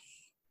Utah.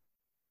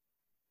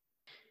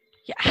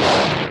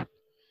 Yeah.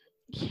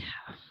 Yeah.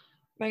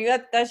 Like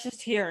that's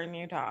just here in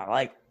Utah.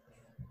 Like,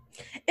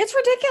 it's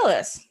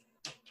ridiculous.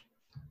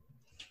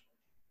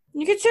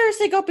 You could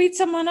seriously go beat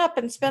someone up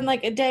and spend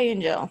like a day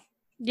in jail.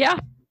 Yeah.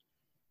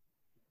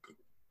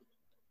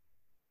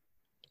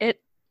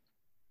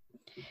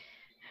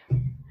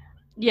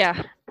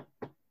 Yeah.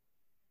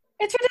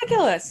 It's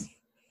ridiculous.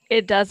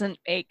 It doesn't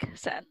make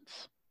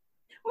sense.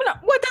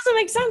 What doesn't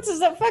make sense is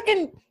that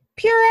fucking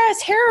pure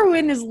ass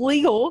heroin is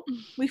legal.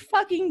 We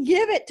fucking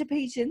give it to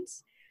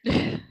patients.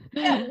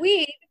 Yeah,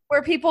 weed,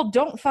 where people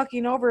don't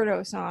fucking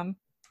overdose on,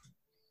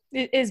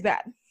 it is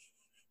bad.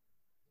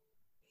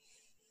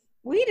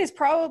 Weed is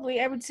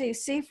probably, I would say,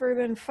 safer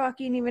than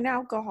fucking even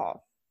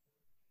alcohol.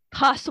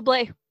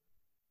 Possibly.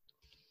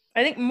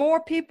 I think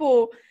more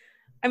people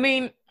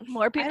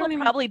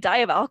probably die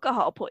of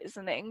alcohol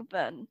poisoning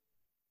than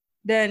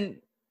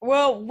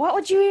well, what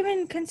would you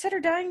even consider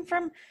dying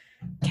from?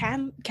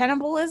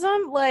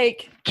 Cannibalism?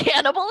 Like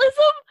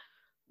cannibalism?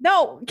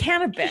 No,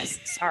 cannabis.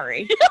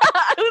 Sorry.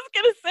 I was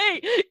gonna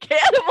say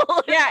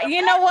cannibalism. Yeah,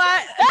 you know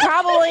what?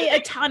 Probably a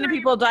ton of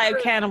people die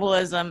of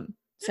cannibalism.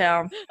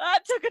 So that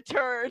took a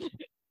turn.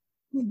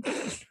 I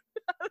was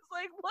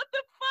like, what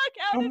the fuck?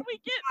 How did we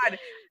get?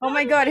 Oh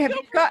my god! Have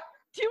you got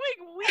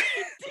doing weed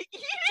to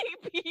eating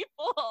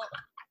people?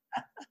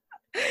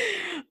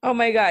 Oh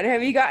my god!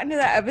 Have you gotten to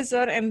that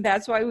episode? And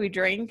that's why we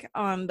drink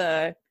on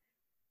the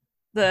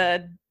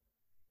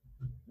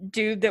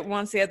dude that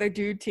wants the other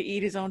dude to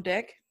eat his own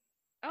dick.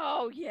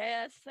 Oh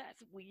yes,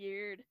 that's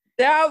weird.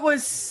 That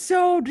was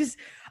so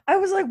I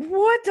was like,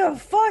 what the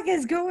fuck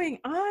is going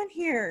on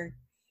here?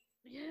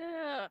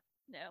 Yeah.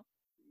 No.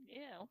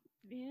 Yeah.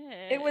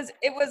 Yeah. It was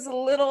a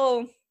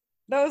little,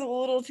 that was a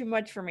little too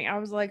much for me. I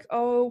was like,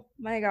 oh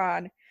my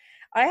god.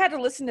 I had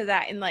to listen to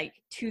that in like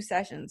 2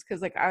 sessions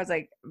because like I was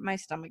like, my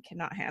stomach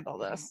cannot handle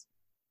this.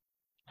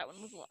 That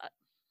one was a lot.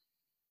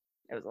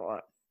 It was a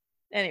lot.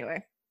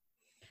 Anyway.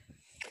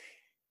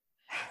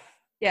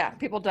 Yeah,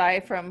 people die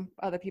from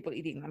other people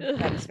eating them.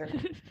 That is very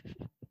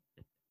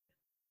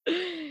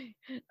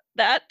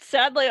That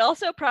sadly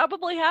also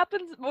probably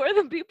happens more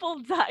than people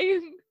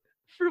dying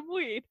from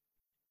weed.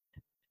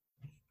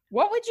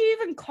 What would you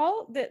even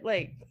call that?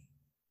 Like,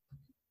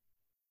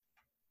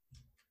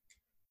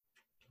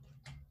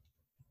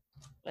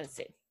 let's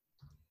see.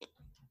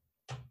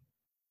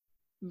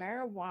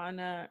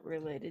 Marijuana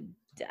related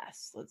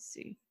deaths. Let's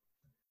see.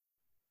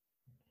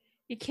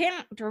 You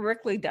can't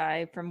directly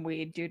die from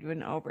weed due to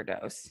an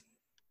overdose.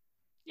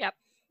 Yep.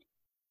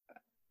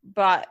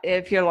 But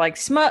if you're like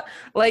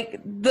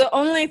the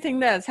only thing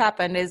that's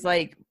happened is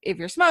like if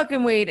you're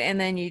smoking weed and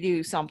then you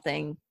do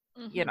something,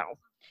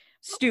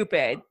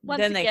 stupid, Once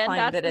then again, they claim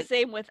that's that the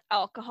same with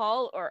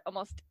alcohol or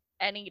almost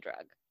any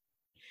drug.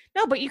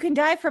 No, but you can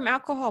die from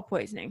alcohol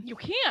poisoning. You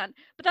can,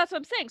 but that's what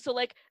I'm saying. So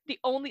like the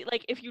only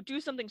if you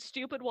do something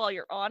stupid while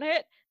you're on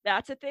it,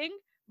 that's a thing.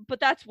 But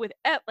that's with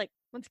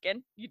once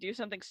again, you do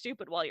something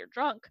stupid while you're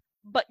drunk,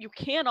 but you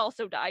can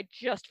also die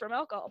just from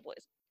alcohol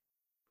poisoning.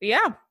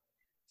 Yeah.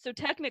 So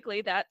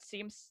technically that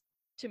seems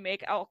to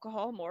make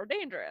alcohol more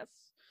dangerous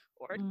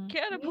or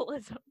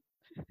cannibalism.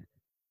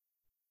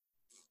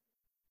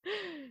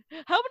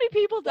 How many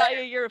people die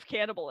a year of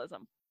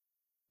cannibalism?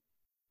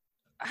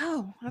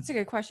 Oh, that's a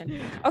good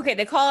question. Okay,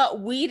 they call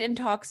it weed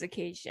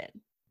intoxication.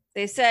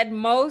 They said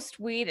most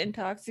weed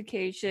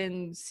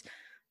intoxications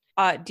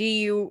are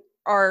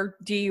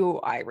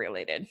DUI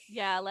related.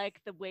 Yeah, like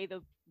the way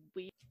the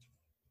weed.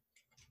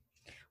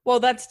 Well,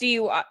 that's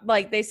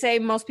like they say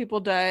most people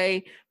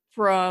die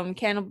from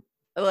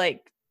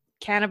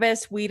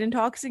cannabis, weed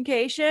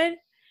intoxication,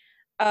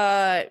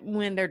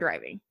 when they're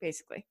driving,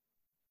 basically.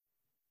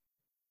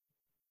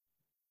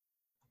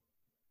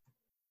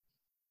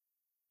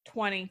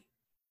 $20.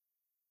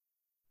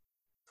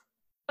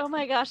 Oh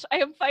my gosh, I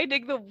am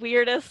finding the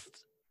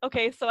weirdest.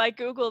 Okay, so I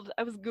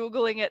was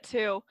Googling it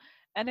too,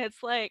 and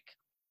it's like,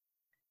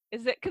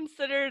 is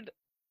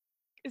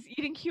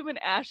eating human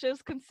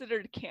ashes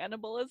considered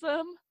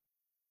cannibalism?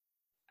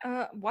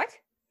 What?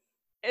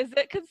 Is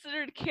it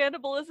considered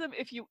cannibalism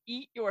if you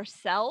eat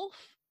yourself?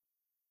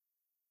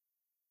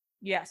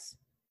 Yes.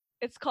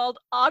 It's called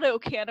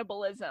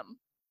auto-cannibalism.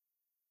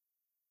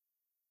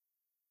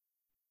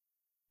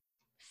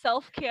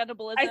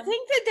 Self-cannibalism. I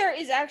think that there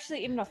is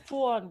actually even a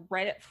full-on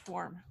Reddit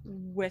form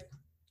with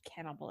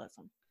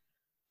cannibalism.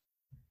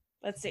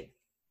 Let's see.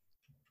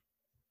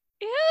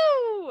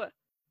 Ew!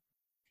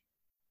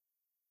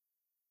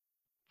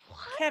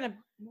 What?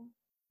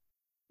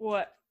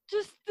 What?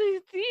 Just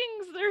the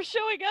things that are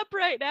showing up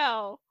right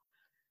now.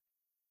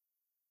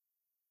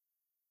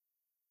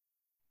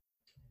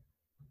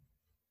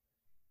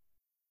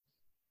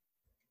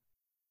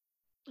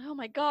 Oh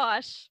my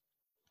gosh.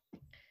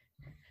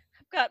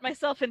 I've got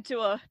myself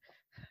into a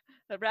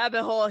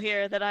rabbit hole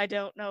here that I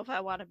don't know if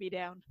I want to be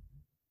down.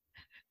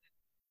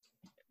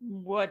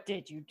 What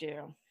did you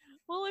do?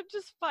 Well, I'm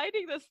just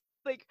finding this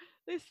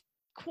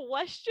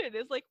question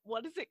is like,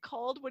 what is it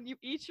called when you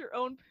eat your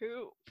own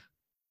poop?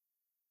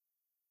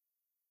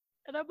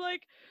 And I'm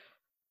like,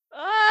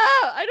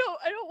 I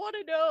don't want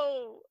to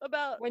know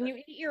about When you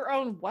eat your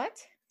own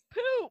what?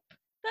 poop.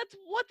 That's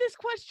what this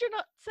question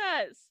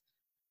says.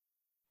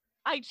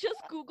 I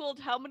just Googled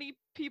how many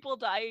people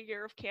die a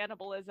year of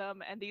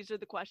cannibalism, and these are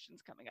the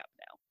questions coming up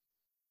now.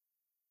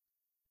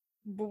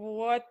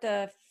 What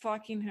the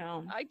fucking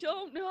hell? I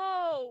don't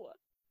know.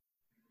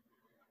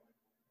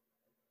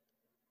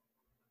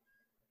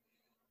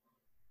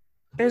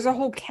 There's a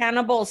whole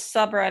cannibal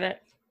subreddit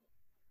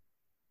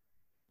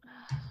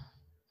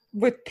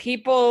with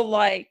people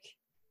like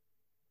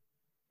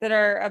that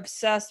are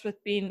obsessed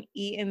with being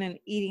eaten and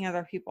eating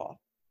other people.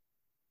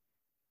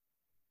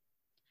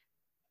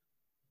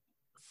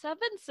 7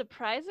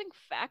 surprising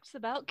facts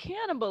about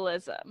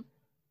cannibalism.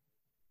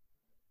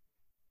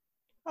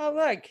 Oh,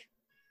 look.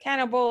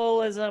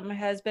 Cannibalism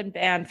has been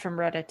banned from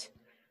Reddit.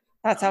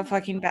 That's how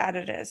fucking bad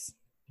it is.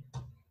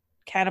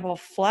 Cannibal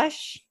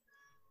flesh?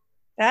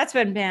 That's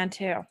been banned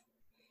too.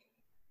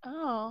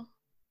 Oh.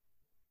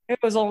 It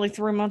was only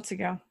 3 months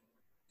ago.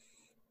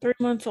 3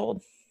 months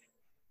old.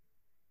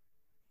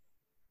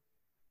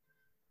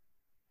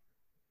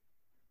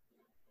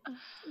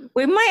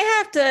 We might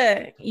have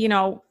to,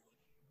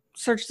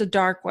 search the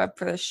dark web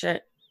for this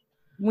shit.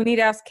 We need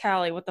to ask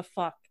Callie what the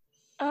fuck.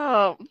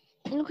 Oh,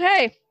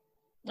 okay.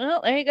 Well,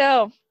 there you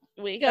go.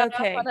 We got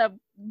Okay. off on a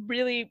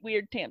really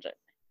weird tangent.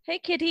 Hey,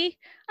 kitty.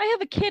 I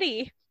have a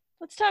kitty.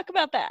 Let's talk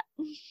about that.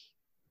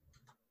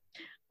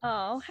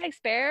 Oh, hi,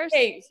 Spares.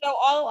 Hey, so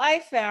all I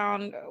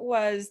found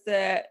was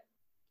that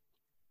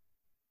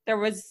there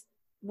was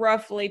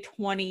roughly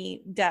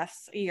 20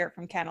 deaths a year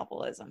from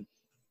cannibalism.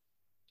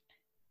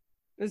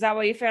 Is that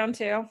what you found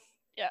too?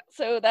 Yeah,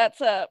 so that's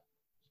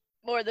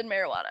more than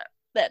marijuana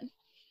then.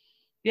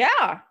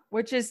 Yeah,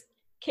 which is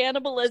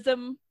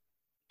Cannibalism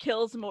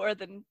kills more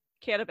than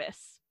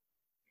cannabis.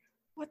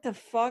 what the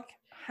fuck?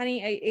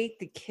 Honey, I ate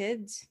the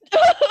kids.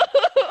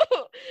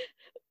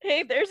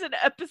 Hey, there's an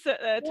episode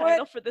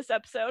title for this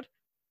episode.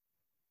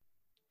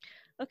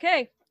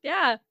 Okay,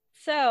 yeah.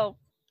 So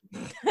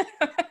we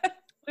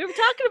were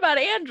talking about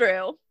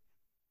Andrew.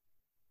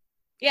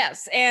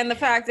 Yes, and the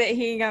fact that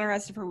he got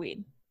arrested for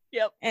weed.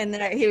 Yep. And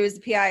that he was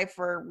the PI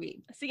for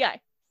weed.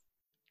 CI.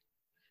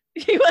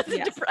 He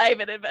wasn't a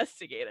private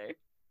investigator.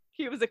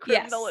 He was a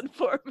criminal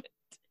informant.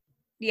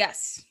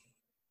 Yes.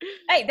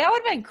 Hey, that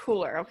would have been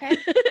cooler, okay?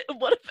 It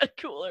would have been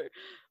cooler.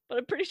 But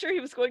I'm pretty sure he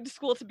was going to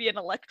school to be an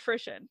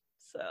electrician.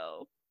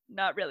 So,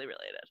 not really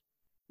related.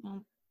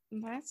 Well,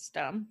 that's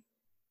dumb.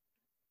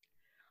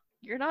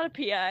 You're not a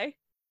PI.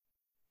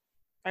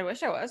 I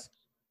wish I was.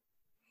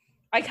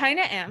 I kind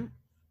of am.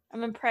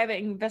 I'm a private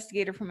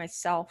investigator for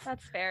myself.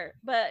 That's fair.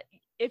 But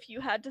if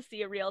you had to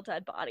see a real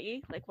dead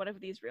body, like one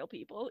of these real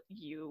people,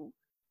 you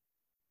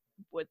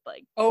would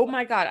like. Oh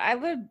my God. I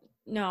would.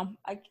 No,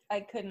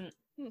 I couldn't.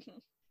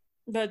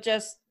 But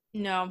just,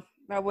 no,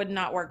 that would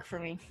not work for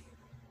me.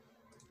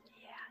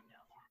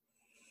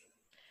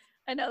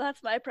 I know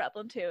that's my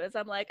problem too, is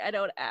I'm like, I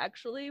don't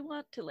actually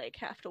want to like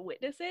have to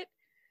witness it.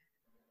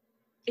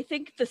 I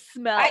think the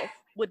smell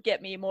would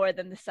get me more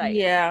than the sight.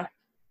 Yeah.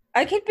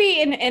 I could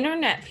be an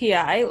internet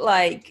PI,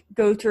 like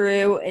go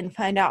through and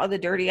find out all the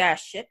dirty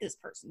ass shit this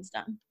person's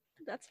done.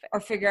 That's fair. Or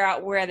figure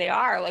out where they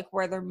are, like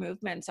where their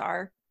movements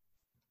are,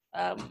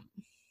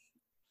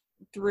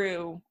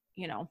 through,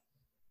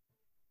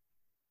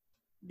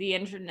 the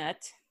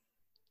internet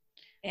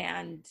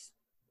and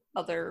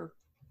other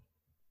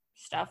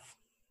stuff.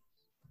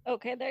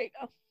 Okay, there you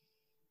go.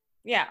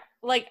 Yeah,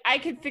 like I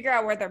could figure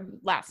out where their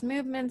last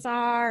movements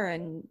are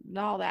and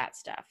all that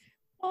stuff.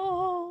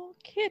 Oh,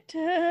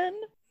 kitten.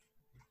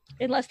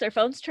 Unless their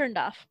phone's turned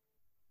off,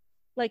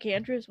 like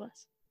Andrew's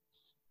was.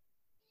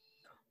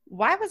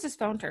 Why was his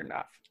phone turned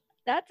off?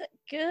 That's a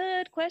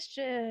good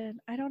question.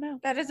 I don't know.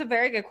 That is a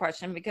very good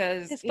question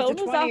because His he's a phone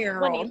was off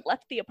 20-year-old. when he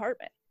left the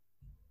apartment.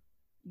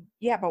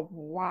 Yeah, but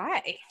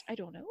why? I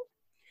don't know.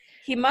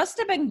 He must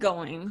have been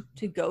going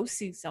to go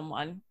see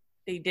someone.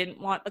 They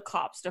didn't want the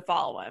cops to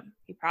follow him.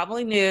 He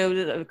probably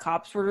knew that the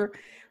cops were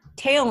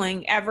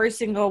tailing every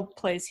single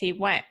place he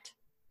went.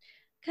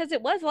 Because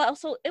it was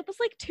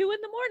like 2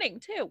 a.m.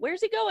 too.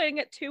 Where's he going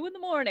at 2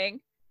 a.m?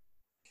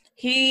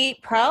 He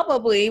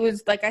probably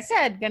was, like I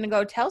said, going to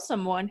go tell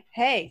someone,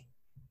 hey,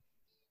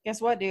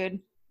 guess what, dude?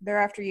 They're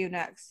after you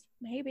next.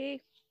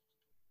 Maybe.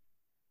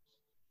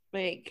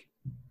 Like,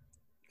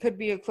 could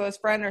be a close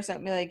friend or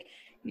something. Like,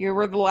 you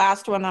were the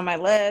last one on my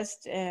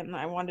list, and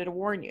I wanted to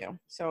warn you.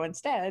 So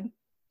instead,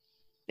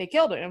 they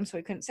killed him, so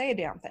he couldn't say a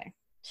damn thing.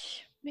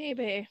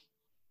 Maybe.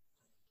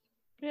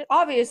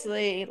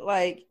 Obviously,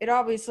 it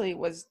obviously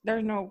was,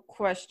 there's no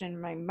question in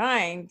my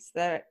mind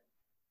that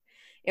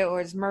it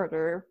was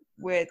murder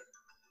with,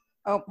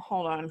 oh,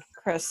 hold on,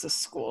 Chris, the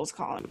school's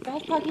calling.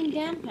 God fucking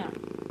damn him.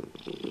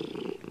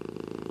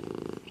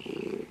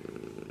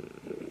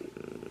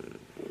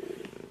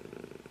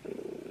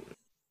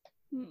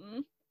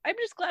 I'm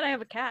just glad I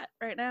have a cat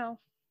right now.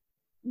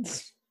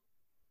 He's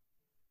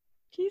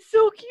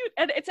so cute.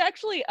 And it's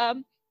actually,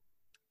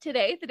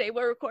 today, the day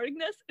we're recording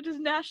this, it is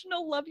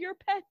National Love Your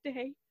Pet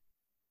Day.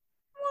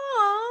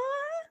 Aww.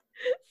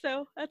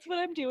 So that's what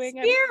I'm doing.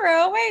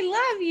 Spiro,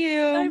 I love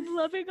you. I'm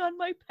loving on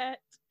my pet,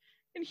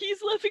 and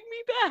he's loving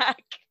me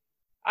back.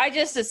 I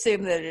just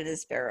assume that it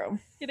is Sparrow.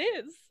 It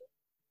is.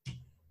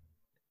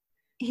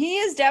 He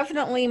is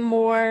definitely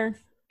more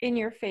in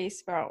your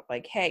face about,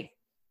 like, hey,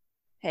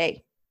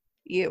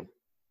 you,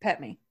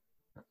 pet me.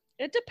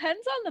 It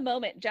depends on the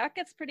moment. Jack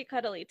gets pretty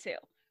cuddly too.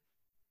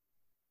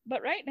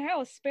 But right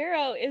now,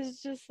 Sparrow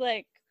is just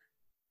like,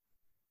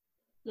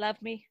 love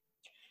me.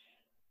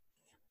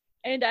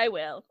 And I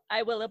will.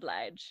 I will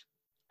oblige.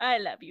 I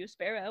love you,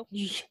 Sparrow.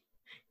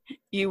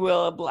 You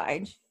will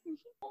oblige.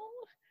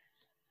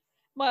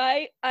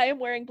 I am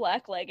wearing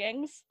black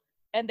leggings,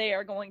 and they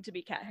are going to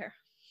be cat hair.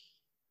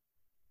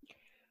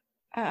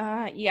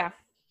 Yeah.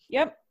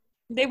 Yep.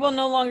 They will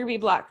no longer be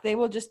black. They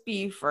will just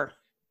be fur.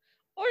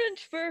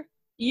 Orange fur.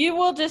 You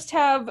will just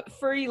have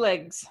furry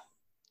legs.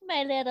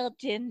 My little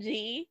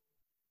Gingy.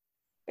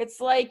 It's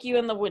like you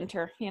in the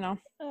winter, you know.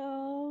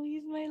 Oh,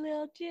 he's my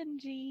little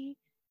Gingy.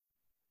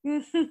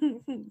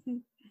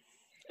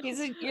 He's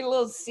your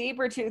little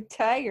saber-toothed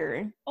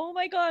tiger. Oh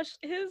my gosh,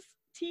 his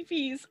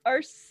teepees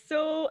are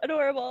so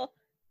adorable.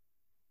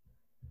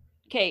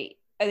 Okay,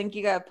 I think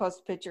you gotta post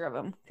a picture of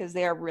him because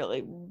they are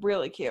really,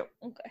 really cute.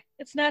 Okay,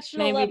 it's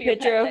National Maybe Love a Your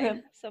picture Pet of Day,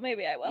 him. so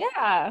maybe I will.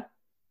 Yeah.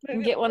 Maybe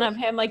And get I'll one of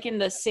post- him like in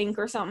the sink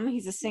or something.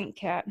 He's a sink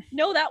cat.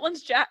 No, that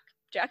one's Jack.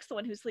 Jack's the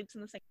one who sleeps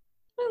in the sink.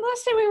 Well,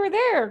 last time we were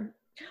there,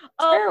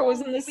 Sparrow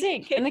was in the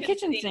sink, in the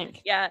kitchen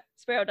sink. Yeah,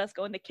 Sparrow does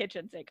go in the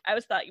kitchen sink. I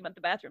always thought you meant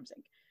the bathroom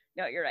sink.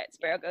 No, you're right.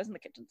 Sparrow goes in the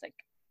kitchen sink.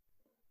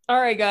 All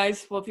right,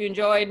 guys. Well, if you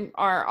enjoyed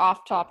our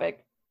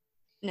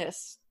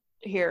off-topicness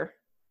here,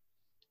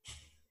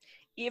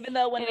 Even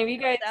though when and if you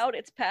guys, out,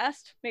 it's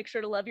past, make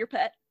sure to love your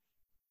pet.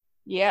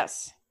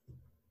 yes,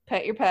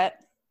 pet your pet,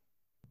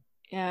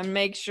 and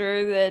make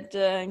sure that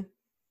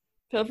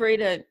feel free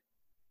to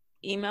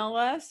email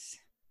us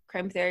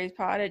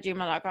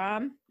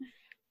crimetheoriespod@gmail.com.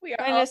 We are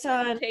Find us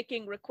also on-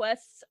 taking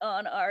requests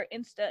on our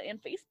Insta and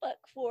Facebook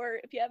for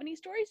if you have any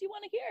stories you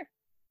want to hear.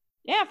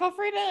 Yeah, feel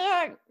free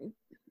to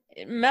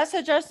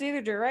message us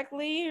either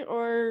directly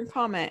or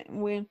comment.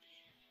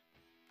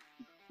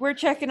 We're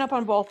checking up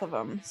on both of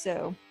them.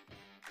 So,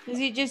 is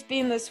he just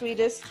being the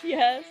sweetest?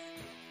 Yes.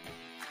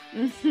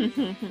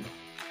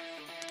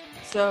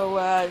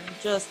 So,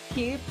 just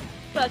keep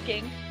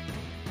Fucking.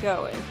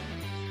 going.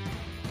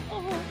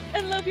 Oh,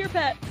 and love your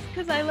pets,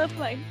 because I love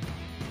mine.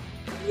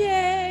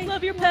 Yay!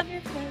 Love your pets.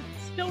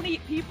 Don't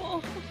eat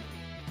people.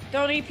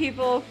 Don't eat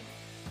people,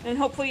 and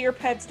hopefully your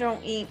pets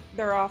don't eat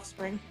their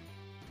offspring.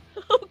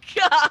 Oh,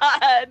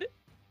 God.